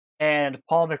 And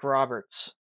Paul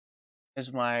McRoberts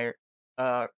is my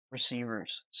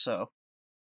receivers. So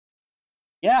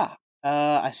yeah,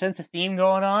 I sense a theme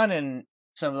going on, and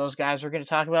some of those guys we're going to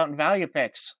talk about in value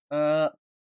picks.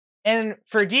 And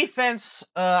for defense,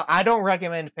 I don't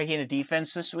recommend picking a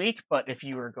defense this week, but if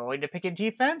you are going to pick a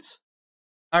defense,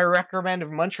 I recommend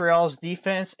Montreal's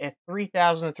defense at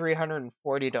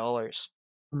 $3,340.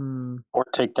 Or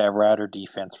take that Router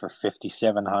defense for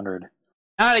 $5,700.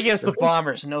 Not against the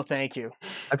Bombers, no thank you.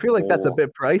 I feel like that's a bit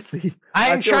pricey.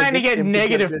 I'm trying to get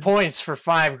negative points for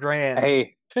 $5,000.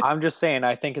 Hey, I'm just saying,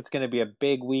 I think it's going to be a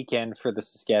big weekend for the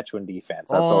Saskatchewan defense.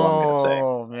 That's all I'm going to say.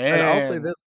 Oh, man. And I'll say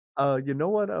this. You know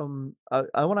what? I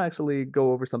want to actually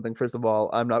go over something. First of all,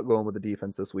 I'm not going with the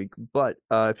defense this week, but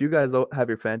if you guys have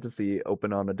your fantasy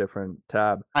open on a different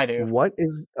tab, I do.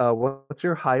 What's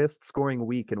your highest scoring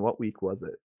week, and what week was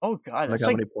it? Oh God, that's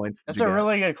how many points? That's a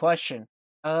really good question.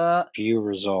 Few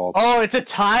results. Oh, it's a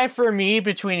tie for me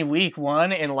between week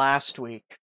 1 and last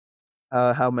week.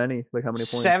 How many? Like how many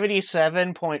points?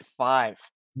 77.5.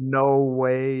 No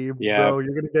way, bro!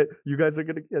 You guys are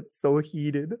gonna get so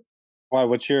heated. Why?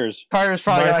 What's yours? Carter's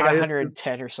probably like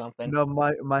 110 or something. No,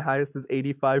 my highest is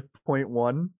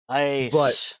 85.1.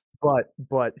 Nice.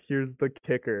 But here's the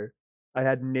kicker. I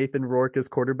had Nathan Rourke as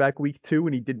quarterback week 2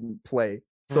 and he didn't play.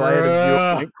 So I had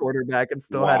a 0-point quarterback and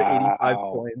still had 85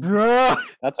 points.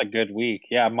 That's a good week.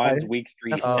 Yeah, mine's week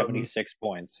 3, 76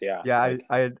 points. Yeah. Yeah,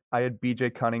 I had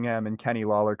BJ Cunningham and Kenny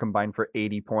Lawler combined for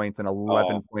 80 points and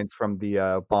 11 points from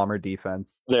the Bomber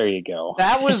defense. There you go.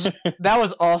 That was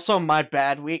also my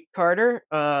bad week, Carter.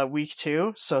 Week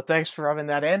 2. So thanks for rubbing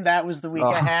that in. That was the week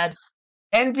I had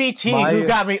NBT, who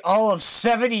got me all of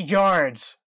 70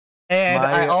 yards. And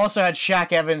I also had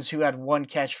Shaq Evans, who had 1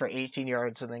 catch for 18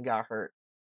 yards and then got hurt.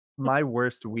 My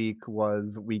worst week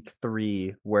was week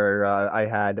 3, where I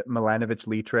had Milanovic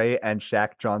Litre and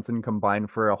Shaq Johnson combined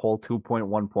for a whole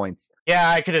 2.1 points. Yeah,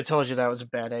 I could have told you that was a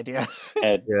bad idea.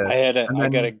 I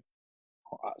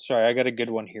got a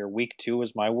good one here. Week 2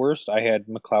 was my worst. I had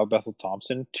McLeod Bethel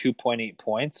Thompson, 2.8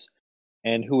 points.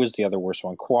 And who was the other worst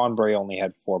one? Quan Bray only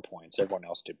had 4 points. Everyone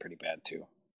else did pretty bad too.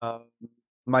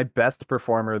 My best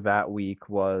performer that week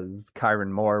was Kyron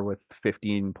Moore with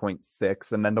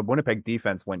 15.6, and then the Winnipeg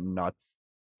defense went nuts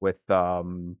with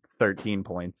 13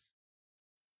 points.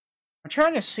 I'm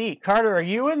trying to see. Carter, are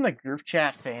you in the group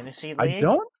chat fantasy league? I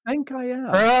don't think I am.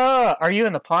 Are you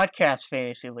in the podcast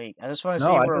fantasy league? I just want to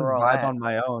see where we're all at. On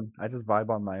my own. I just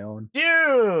vibe on my own.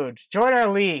 Dude, join our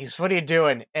leagues. What are you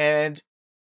doing? And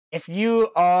if you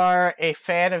are a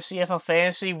fan of CFL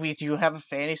Fantasy, we do have a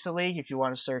fantasy league if you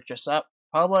want to search us up.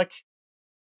 Public.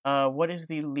 What is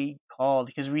the league called?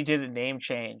 Because we did a name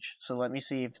change. So let me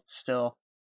see if it's still...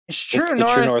 It's True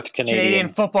North Canadian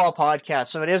Football Podcast.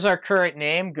 So it is our current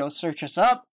name. Go search us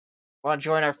up. Want to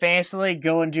join our fantasy league?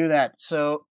 Go and do that.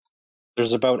 So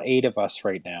there's about 8 of us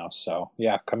right now. So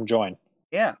yeah, come join.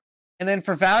 Yeah. And then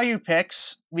for value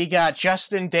picks, we got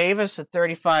Justin Davis at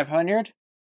 3,500.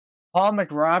 Paul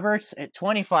McRoberts at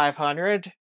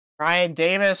 2,500. Ryan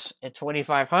Davis at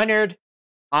 2,500.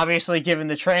 Obviously, given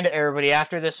the trend, everybody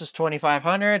after this is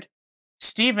 2,500.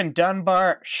 Stephen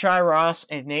Dunbar, Shai Ross,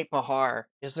 and Nate Bahar.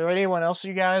 Is there anyone else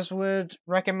you guys would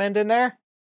recommend in there?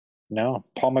 No,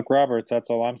 Paul McRoberts, that's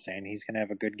all I'm saying. He's going to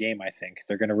have a good game, I think.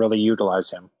 They're going to really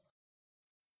utilize him.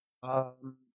 No,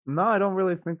 I don't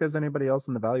really think there's anybody else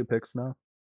in the value picks, no.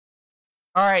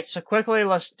 All right, so quickly,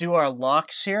 let's do our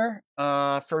locks here.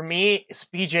 For me, it's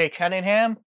BJ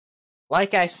Cunningham.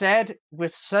 Like I said,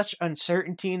 with such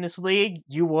uncertainty in this league,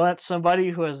 you want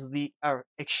somebody who has the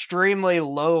extremely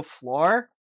low floor.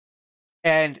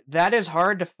 And that is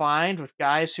hard to find with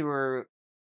guys who are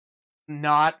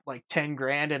not like 10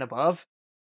 grand and above.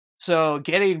 So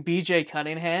getting BJ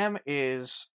Cunningham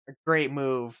is a great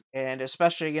move. And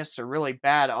especially against a really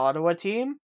bad Ottawa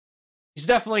team, he's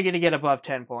definitely going to get above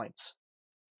 10 points.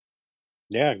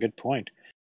 Yeah, good point.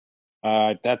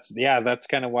 That's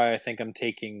kind of why I think I'm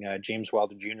taking James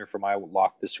Wilder Jr. for my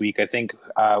lock this week. I think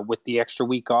with the extra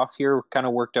week off here, kind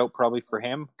of worked out probably for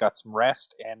him. Got some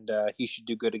rest, and he should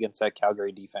do good against that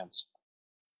Calgary defense.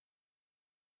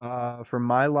 For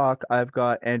my lock, I've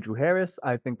got Andrew Harris.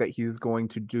 I think that he's going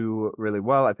to do really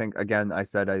well. I think, again, I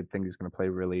think he's going to play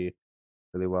really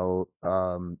really well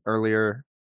earlier.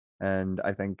 And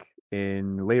I think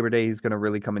in Labor Day, he's going to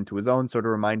really come into his own, sort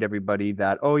of remind everybody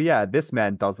that, oh, yeah, this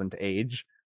man doesn't age.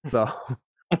 So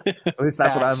at least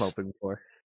that's what I'm Facts. hoping for.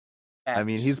 Facts. I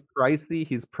mean, he's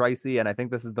pricey, and I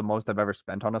think this is the most I've ever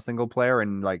spent on a single player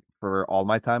in like for all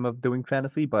my time of doing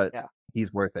fantasy, but Yeah.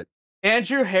 he's worth it.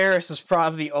 Andrew Harris is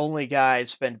probably the only guy I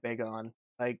spend big on.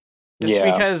 Like, just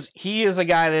because he is a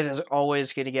guy that is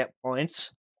always going to get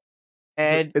points.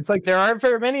 And it's like there aren't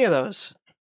very many of those.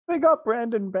 They got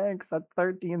Brandon Banks at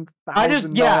 $13,000.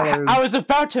 I was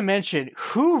about to mention,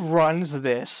 who runs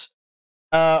this?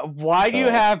 Why do you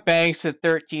have Banks at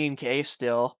 13K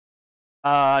still?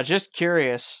 Just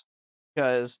curious,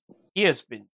 because he has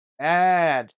been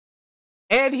bad.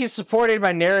 And he's supported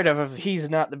by narrative of he's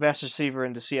not the best receiver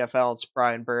in the CFL, it's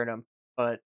Brian Burnham.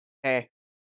 But, hey.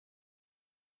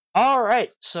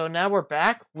 Alright, so now we're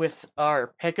back with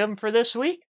our pick'em for this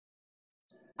week.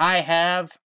 I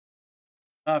have,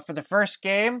 for the first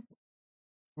game,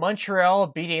 Montreal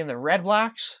beating the Red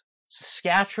Blacks,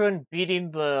 Saskatchewan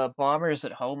beating the Bombers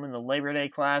at home in the Labor Day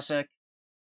Classic.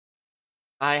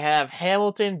 I have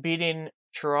Hamilton beating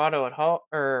Toronto at home,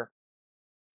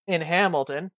 in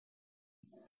Hamilton.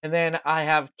 And then I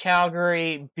have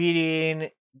Calgary beating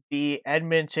the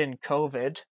Edmonton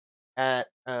COVID at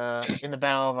in the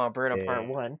Battle of Alberta Part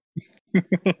 1.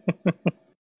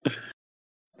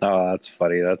 Oh, that's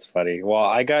funny. That's funny.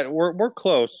 Well, we're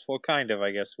close. Well, kind of.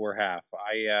 I guess we're half.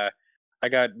 I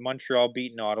got Montreal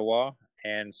beating Ottawa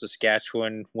and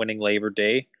Saskatchewan winning Labor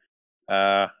Day.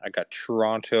 I got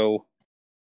Toronto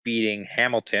beating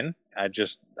Hamilton. I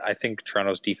think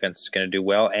Toronto's defense is going to do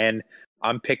well, and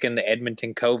I'm picking the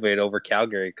Edmonton COVID over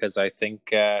Calgary because I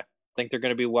think they're going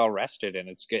to be well rested, and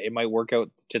it might work out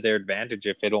to their advantage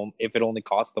if it only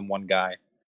costs them one guy.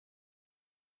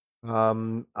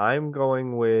 I'm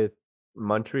going with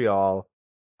Montreal.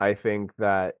 I think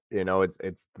that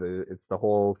it's the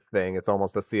whole thing. It's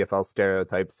almost a CFL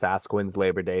stereotype. Sask wins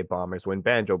Labor Day, Bombers win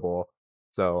Banjo Bowl.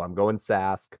 So I'm going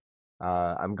Sask.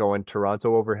 I'm going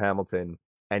Toronto over Hamilton,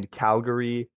 and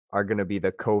Calgary are going to be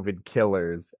the COVID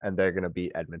killers, and they're going to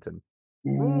beat Edmonton.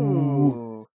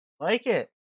 Ooh, like it.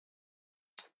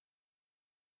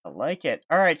 I like it.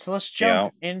 All right, so let's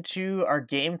jump into our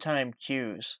game time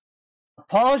cues.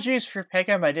 Apologies for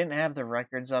Pick'em, I didn't have the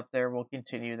records up there. We'll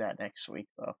continue that next week,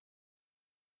 though.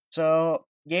 So,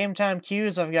 game time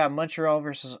cues, I've got Montreal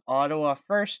versus Ottawa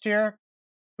first here.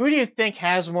 Who do you think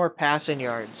has more passing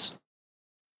yards?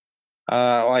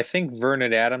 Well, I think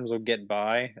Vernon Adams will get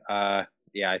by. I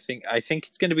think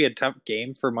it's going to be a tough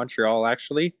game for Montreal,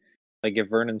 actually. Like, if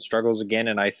Vernon struggles again,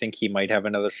 and I think he might have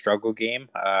another struggle game.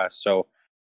 So,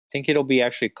 I think it'll be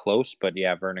actually close, but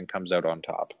yeah, Vernon comes out on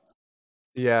top.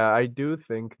 Yeah, I do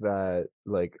think that,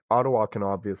 like, Ottawa can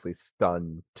obviously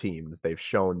stun teams. They've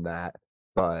shown that,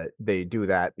 but they do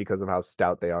that because of how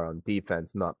stout they are on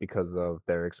defense, not because of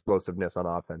their explosiveness on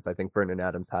offense. I think Vernon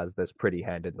Adams has this pretty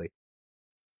handedly.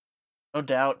 No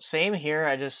doubt. Same here.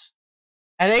 I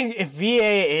think if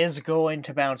VA is going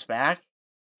to bounce back,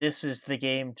 this is the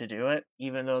game to do it,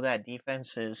 even though that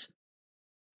defense is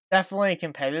definitely a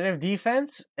competitive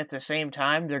defense. At the same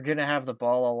time, they're going to have the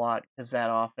ball a lot because that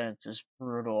offense is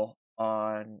brutal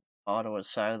on Ottawa's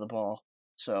side of the ball.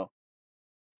 So,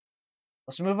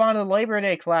 let's move on to the Labor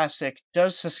Day Classic.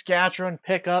 Does Saskatchewan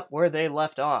pick up where they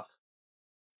left off?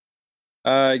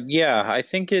 Yeah, I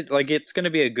think it's going to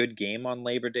be a good game on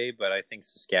Labor Day, but I think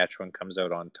Saskatchewan comes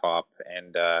out on top,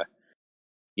 and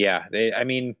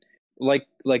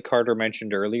like Carter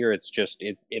mentioned earlier, it's just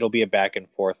it'll be a back and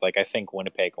forth. Like, I think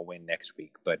Winnipeg will win next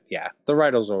week, but yeah, the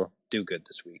Riders will do good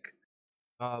this week.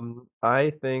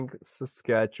 I think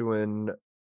Saskatchewan,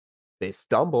 they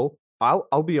stumble.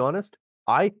 I'll be honest.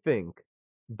 I think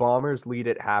Bombers lead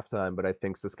at halftime, but I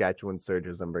think Saskatchewan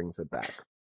surges and brings it back.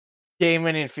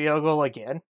 Game-winning field goal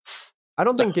again? I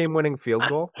don't think game-winning field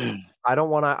goal. I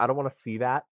don't want to see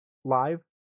that live.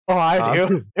 Oh, I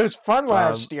do. It was fun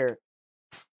last year.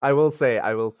 I will say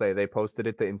they posted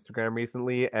it to Instagram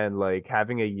recently, and like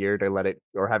having a year to let it,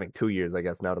 or having 2 years, I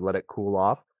guess now, to let it cool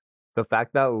off. The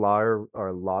fact that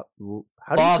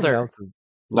how do you pronounce his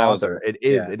Lawther? It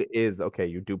is okay.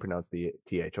 You do pronounce the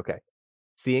th. Okay,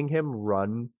 seeing him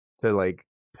run to like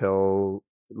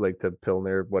to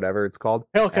Pilner, whatever it's called,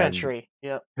 Hill Country,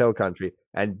 Hill Country,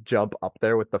 and jump up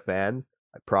there with the fans.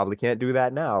 I probably can't do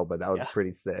that now, but that was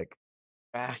pretty sick.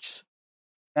 Facts.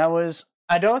 That was.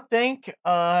 I don't think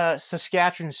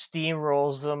Saskatchewan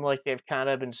steamrolls them like they've kind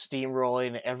of been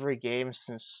steamrolling every game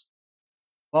since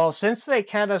they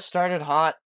kind of started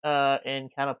hot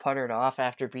and kind of puttered off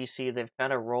after BC. They've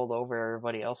kind of rolled over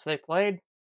everybody else they played.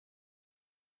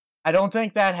 I don't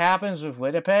think that happens with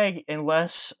Winnipeg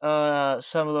unless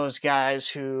some of those guys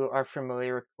who are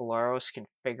familiar with Collaros can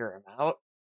figure him out.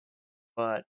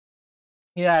 But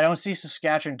yeah, I don't see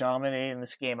Saskatchewan dominating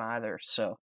this game either.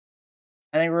 So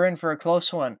I think we're in for a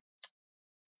close one.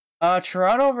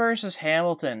 Toronto versus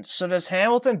Hamilton. So does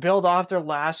Hamilton build off their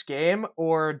last game,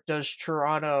 or does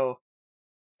Toronto,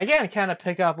 again, kind of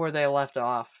pick up where they left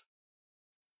off?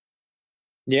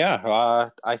 Yeah,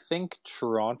 I think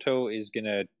Toronto is going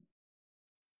to...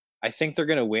 I think they're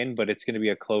going to win, but it's going to be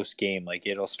a close game. Like,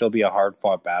 it'll still be a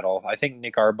hard-fought battle. I think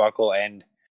Nick Arbuckle and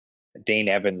Dane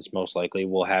Evans most likely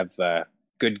will have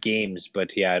good games,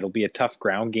 but yeah, it'll be a tough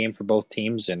ground game for both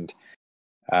teams. And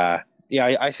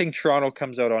I think Toronto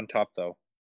comes out on top, though,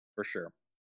 for sure.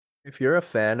 If you're a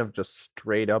fan of just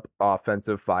straight-up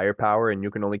offensive firepower and you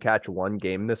can only catch one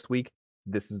game this week,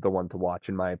 this is the one to watch,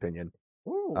 in my opinion.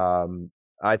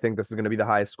 I think this is going to be the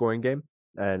highest scoring game.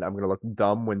 And I'm going to look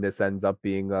dumb when this ends up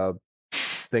being a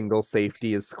single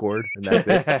safety is scored. And that's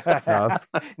it.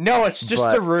 No, it's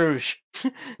just a rouge.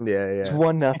 Yeah. It's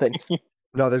 1-0.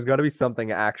 No, there's got to be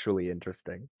something actually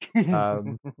interesting.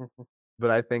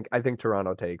 But I think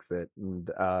Toronto takes it.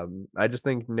 And I just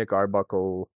think Nick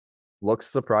Arbuckle looks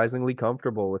surprisingly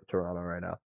comfortable with Toronto right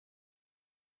now.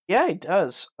 Yeah, he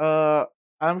does. I'm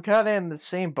kind of in the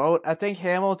same boat. I think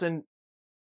Hamilton,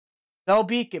 they'll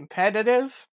be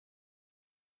competitive.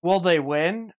 Will they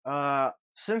win?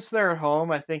 Since they're at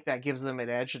home, I think that gives them an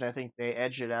edge, and I think they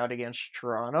edge it out against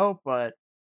Toronto, but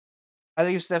I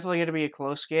think it's definitely going to be a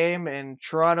close game, and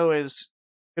Toronto is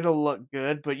going to look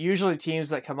good, but usually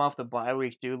teams that come off the bye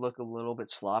week do look a little bit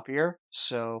sloppier,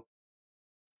 so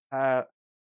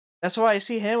that's why I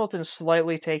see Hamilton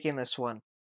slightly taking this one.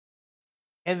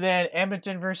 And then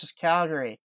Edmonton versus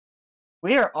Calgary.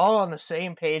 We are all on the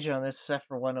same page on this, except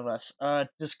for one of us.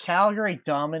 Does Calgary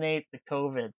dominate the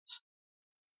COVIDs?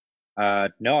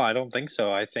 No, I don't think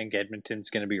so. I think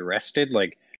Edmonton's going to be rested.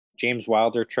 Like James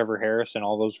Wilder, Trevor Harris, and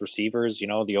all those receivers,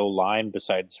 the O-line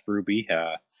besides Ruby.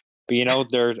 But,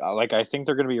 they're I think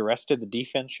they're going to be rested. The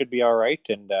defense should be all right.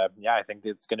 And, I think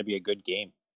it's going to be a good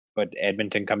game. But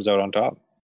Edmonton comes out on top.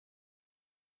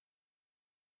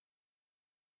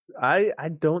 I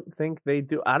don't think they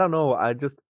do. I don't know.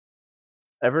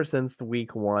 Ever since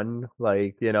week 1,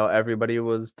 everybody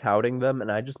was touting them,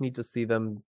 and I just need to see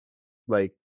them,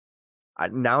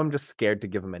 now I'm just scared to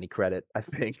give them any credit, I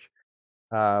think.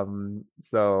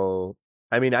 So,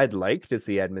 I mean, I'd like to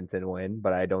see Edmonton win,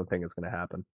 but I don't think it's going to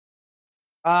happen.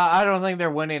 I don't think they're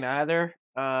winning either.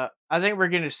 I think we're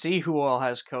going to see who all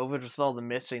has COVID with all the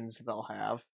missings they'll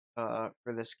have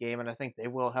for this game, and I think they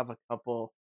will have a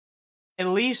couple, at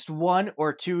least 1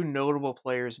 or 2 notable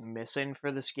players missing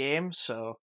for this game,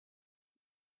 so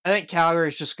I think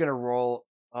Calgary's just going to roll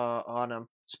on them,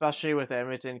 especially with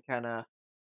Edmonton kind of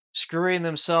screwing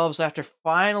themselves after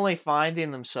finally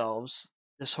finding themselves.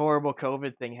 This horrible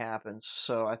COVID thing happens,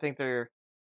 so I think they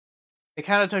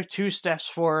kind of took 2 steps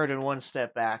forward and 1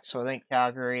 step back, so I think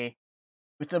Calgary,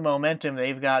 with the momentum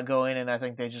they've got going, and I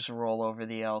think they just roll over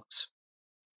the Elks.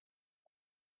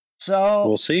 So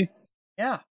we'll see.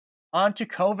 Yeah. On to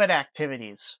COVID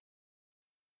activities.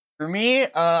 For me,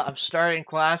 I'm starting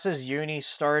classes. Uni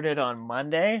started on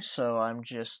Monday, so I'm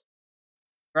just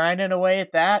grinding away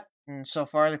at that. And so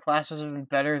far, the classes have been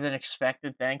better than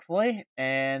expected, thankfully.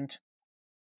 And,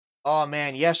 oh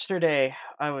man, yesterday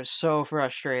I was so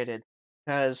frustrated.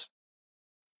 Because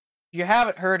if you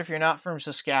haven't heard, if you're not from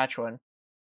Saskatchewan,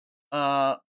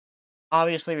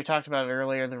 obviously we talked about it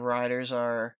earlier, the riders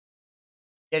are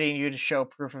getting you to show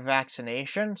proof of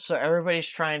vaccination. So everybody's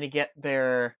trying to get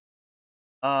their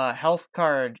health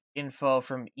card info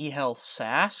from eHealth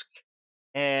Sask.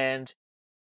 And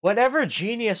whatever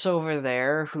genius over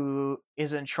there who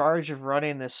is in charge of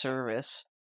running this service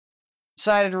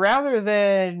decided rather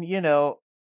than,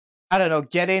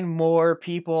 getting more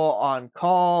people on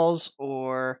calls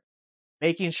or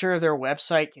making sure their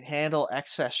website can handle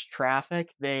excess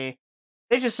traffic, they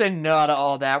just said no to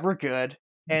all that. We're good.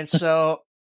 And so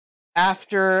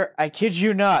after, I kid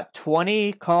you not,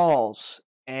 20 calls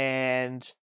and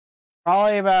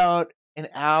probably about an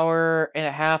hour and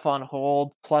a half on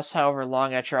hold, plus however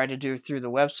long I tried to do through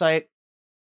the website,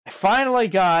 I finally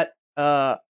got,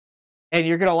 and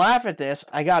you're going to laugh at this,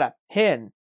 I got a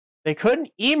PIN. They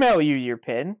couldn't email you your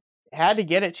PIN. They had to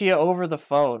get it to you over the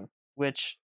phone,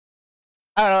 which,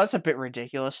 I don't know, that's a bit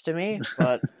ridiculous to me,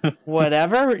 but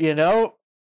whatever,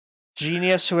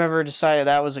 genius, whoever decided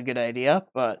that was a good idea,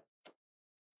 but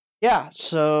yeah,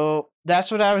 so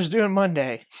that's what I was doing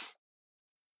Monday.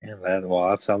 Yeah,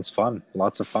 that sounds fun.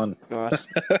 Lots of fun. God.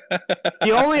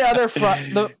 The only other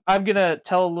I'm going to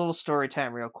tell a little story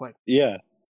time real quick. Yeah.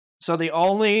 So the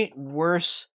only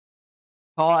worse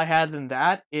call I had than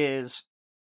that is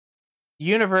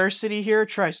university here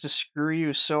tries to screw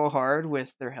you so hard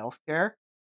with their healthcare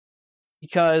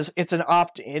because it's an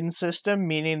opt-in system,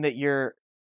 meaning that you're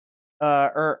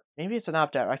or maybe it's an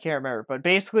opt-out, I can't remember, but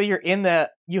basically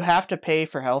you have to pay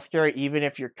for healthcare even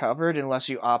if you're covered unless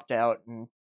you opt out. And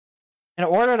in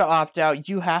order to opt out,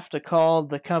 you have to call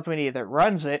the company that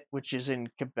runs it, which is in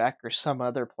Quebec or some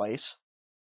other place.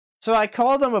 So I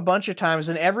called them a bunch of times,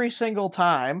 and every single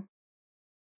time,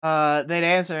 they'd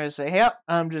answer and say, "Yep,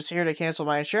 I'm just here to cancel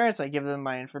my insurance." I give them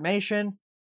my information,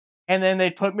 and then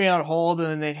they'd put me on hold, and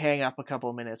then they'd hang up a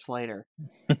couple minutes later.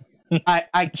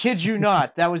 I kid you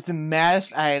not, that was the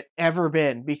maddest I had ever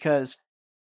been, because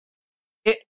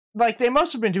they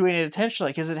must have been doing it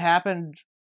intentionally, because it happened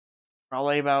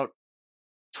probably about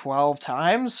 12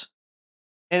 times.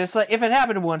 And it's like, if it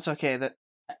happened once, okay, that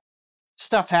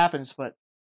stuff happens, but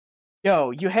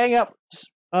yo, you hang up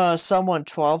someone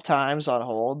 12 times on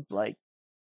hold, like,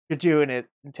 you're doing it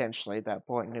intentionally at that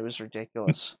point, and it was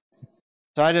ridiculous.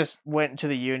 So I just went to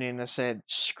the union and said,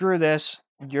 screw this,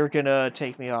 you're gonna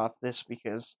take me off this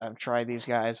because I've tried these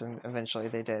guys, and eventually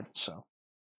they did, so.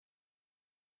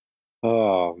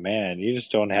 Oh, man, you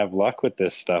just don't have luck with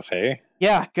this stuff, hey?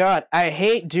 Yeah, God, I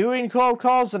hate doing cold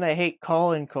calls, and I hate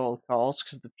calling cold calls,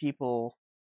 because the people,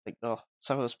 like, oh,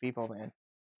 some of those people, man.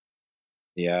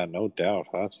 Yeah, no doubt.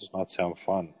 That does not sound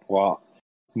fun. Well,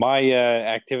 my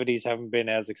activities haven't been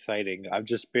as exciting. I've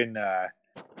just been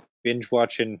binge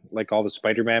watching like all the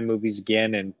Spider-Man movies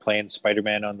again and playing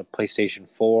Spider-Man on the PlayStation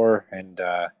 4 and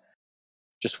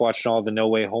just watching all the No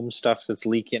Way Home stuff that's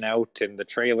leaking out and the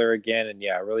trailer again. And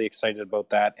yeah, really excited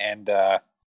about that. And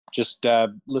just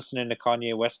listening to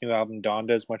Kanye West's new album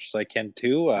Donda as much as I can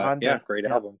too. Yeah, great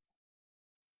album.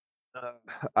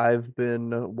 I've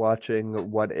been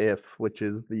watching What If, which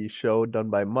is the show done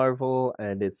by Marvel,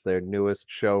 and it's their newest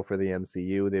show for the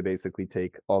MCU. They basically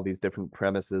take all these different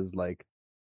premises, like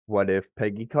what if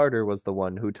Peggy Carter was the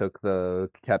one who took the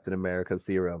Captain America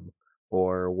serum?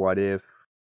 Or what if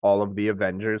all of the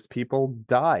Avengers people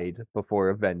died before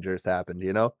Avengers happened,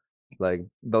 you know? Like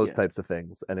those types of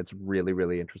things. And it's really,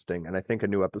 really interesting. And I think a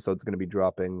new episode's going to be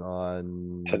dropping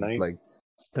on tonight.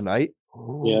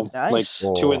 Yeah, nice.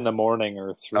 Like 2 a.m.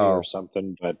 or 3 or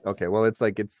something. But okay, well, it's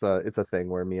a thing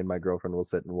where me and my girlfriend will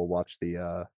sit and we'll watch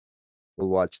the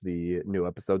new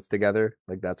episodes together.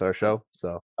 Like that's our show.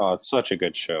 So it's such a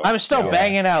good show. I'm still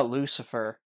banging out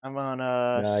Lucifer. I'm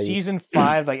on season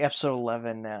 5, like episode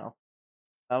 11 now.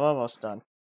 I'm almost done.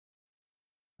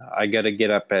 I gotta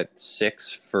get up at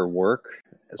 6 for work,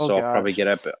 so I'll probably get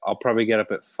up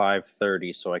at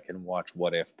 5:30 so I can watch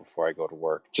What If before I go to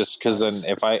work. Just because then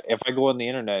if I go on the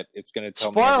internet, it's gonna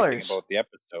tell me everything about the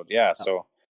episode. Yeah, so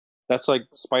that's like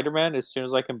Spider-Man. As soon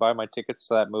as I can buy my tickets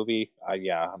to that movie,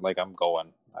 I'm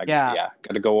going.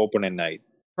 Gotta go opening night.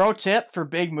 Pro tip for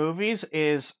big movies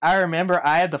is I remember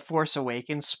I had The Force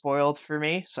Awakens spoiled for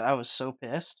me, so I was so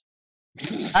pissed.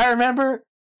 I remember.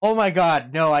 Oh my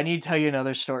god, no, I need to tell you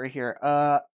another story here.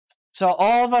 So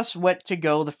all of us went to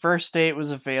go the first day it was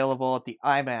available at the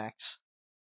IMAX.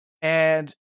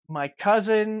 And my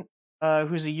cousin,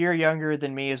 who's a year younger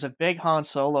than me, is a big Han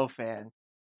Solo fan.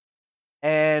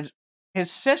 And his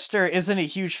sister isn't a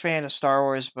huge fan of Star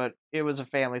Wars, but it was a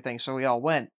family thing, so we all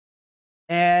went.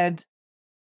 And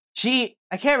I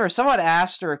can't remember, someone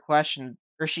asked her a question,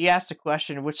 or she asked a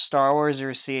question, which Star Wars you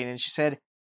were seeing, and she said,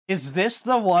 "Is this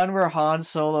the one where Han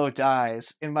Solo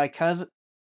dies?" And my cousin,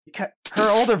 her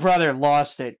older brother,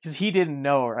 lost it because he didn't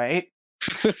know, right?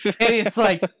 And it's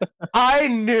like, I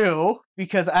knew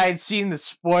because I had seen the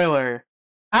spoiler.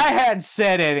 I hadn't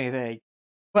said anything,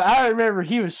 but I remember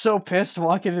he was so pissed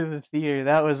walking into the theater.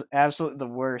 That was absolutely the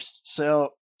worst.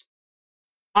 So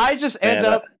I just end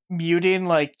up muting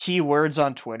like keywords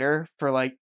on Twitter for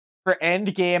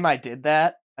Endgame. I did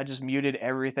that. I just muted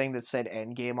everything that said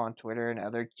Endgame on Twitter and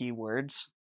other keywords.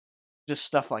 Just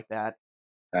stuff like that.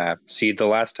 See, the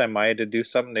last time I had to do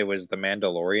something, it was The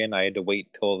Mandalorian. I had to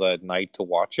wait till the night to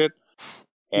watch it.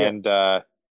 And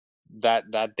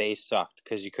that day sucked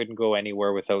because you couldn't go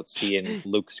anywhere without seeing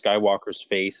Luke Skywalker's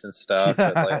face and stuff.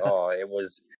 And it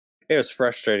was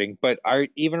frustrating. But I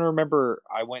even remember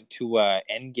I went to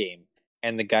Endgame,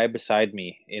 and the guy beside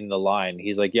me in the line,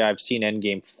 he's like, "Yeah, I've seen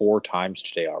Endgame 4 times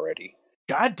today already."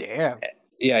 God damn.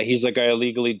 Yeah, he's like, I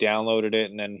illegally downloaded it,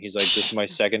 and then he's like, "This is my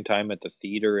second time at the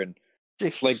theater," and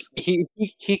like he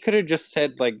could have just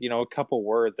said a couple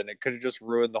words, and it could have just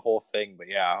ruined the whole thing. But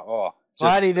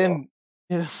glad he didn't.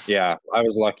 Yeah, I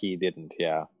was lucky he didn't.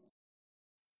 Yeah,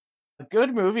 a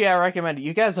good movie I recommend.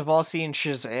 You guys have all seen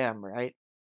Shazam, right?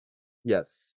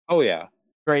 Yes. Oh yeah,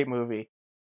 great movie.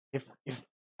 if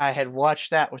I had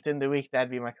watched that within the week, that'd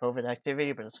be my COVID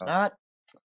activity, but it's not.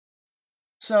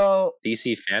 So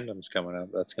DC fandom's coming up.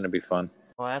 That's going to be fun.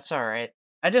 Well, that's all right.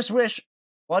 I just wish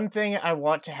one thing I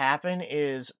want to happen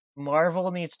is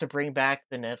Marvel needs to bring back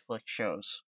the Netflix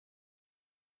shows.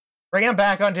 Bring them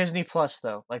back on Disney Plus,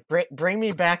 though. Like, bring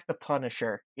me back the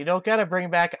Punisher. You don't gotta bring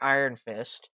back Iron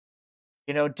Fist.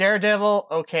 Daredevil.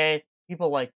 Okay, people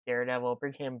like Daredevil.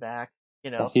 Bring him back.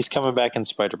 He's coming back in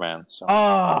Spider-Man. So.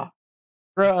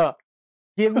 Bruh,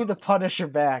 give me the Punisher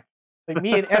back. Like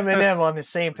me and Eminem on the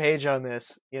same page on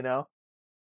this. And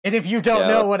if you don't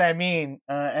know what I mean,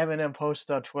 Eminem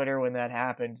posted on Twitter when that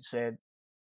happened, said,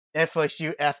 Netflix,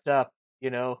 you effed up,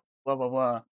 blah, blah,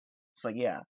 blah. It's like,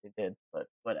 yeah, it did, but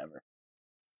whatever.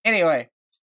 Anyway,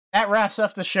 that wraps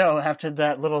up the show after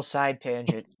that little side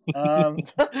tangent.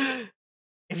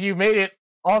 If you made it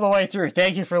all the way through,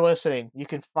 thank you for listening. You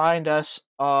can find us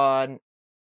on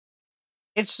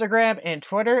Instagram and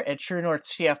Twitter at True North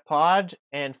CF Pod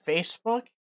and Facebook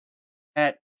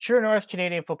at True North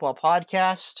Canadian Football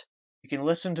Podcast. You can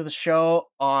listen to the show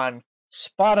on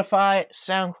Spotify,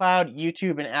 SoundCloud,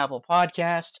 YouTube, and Apple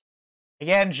Podcast.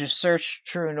 Again, just search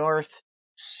True North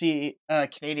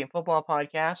Canadian Football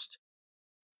Podcast.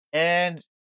 And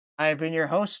I've been your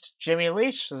host, Jimmy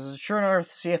Leach. This is True North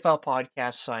CFL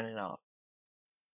Podcast signing off.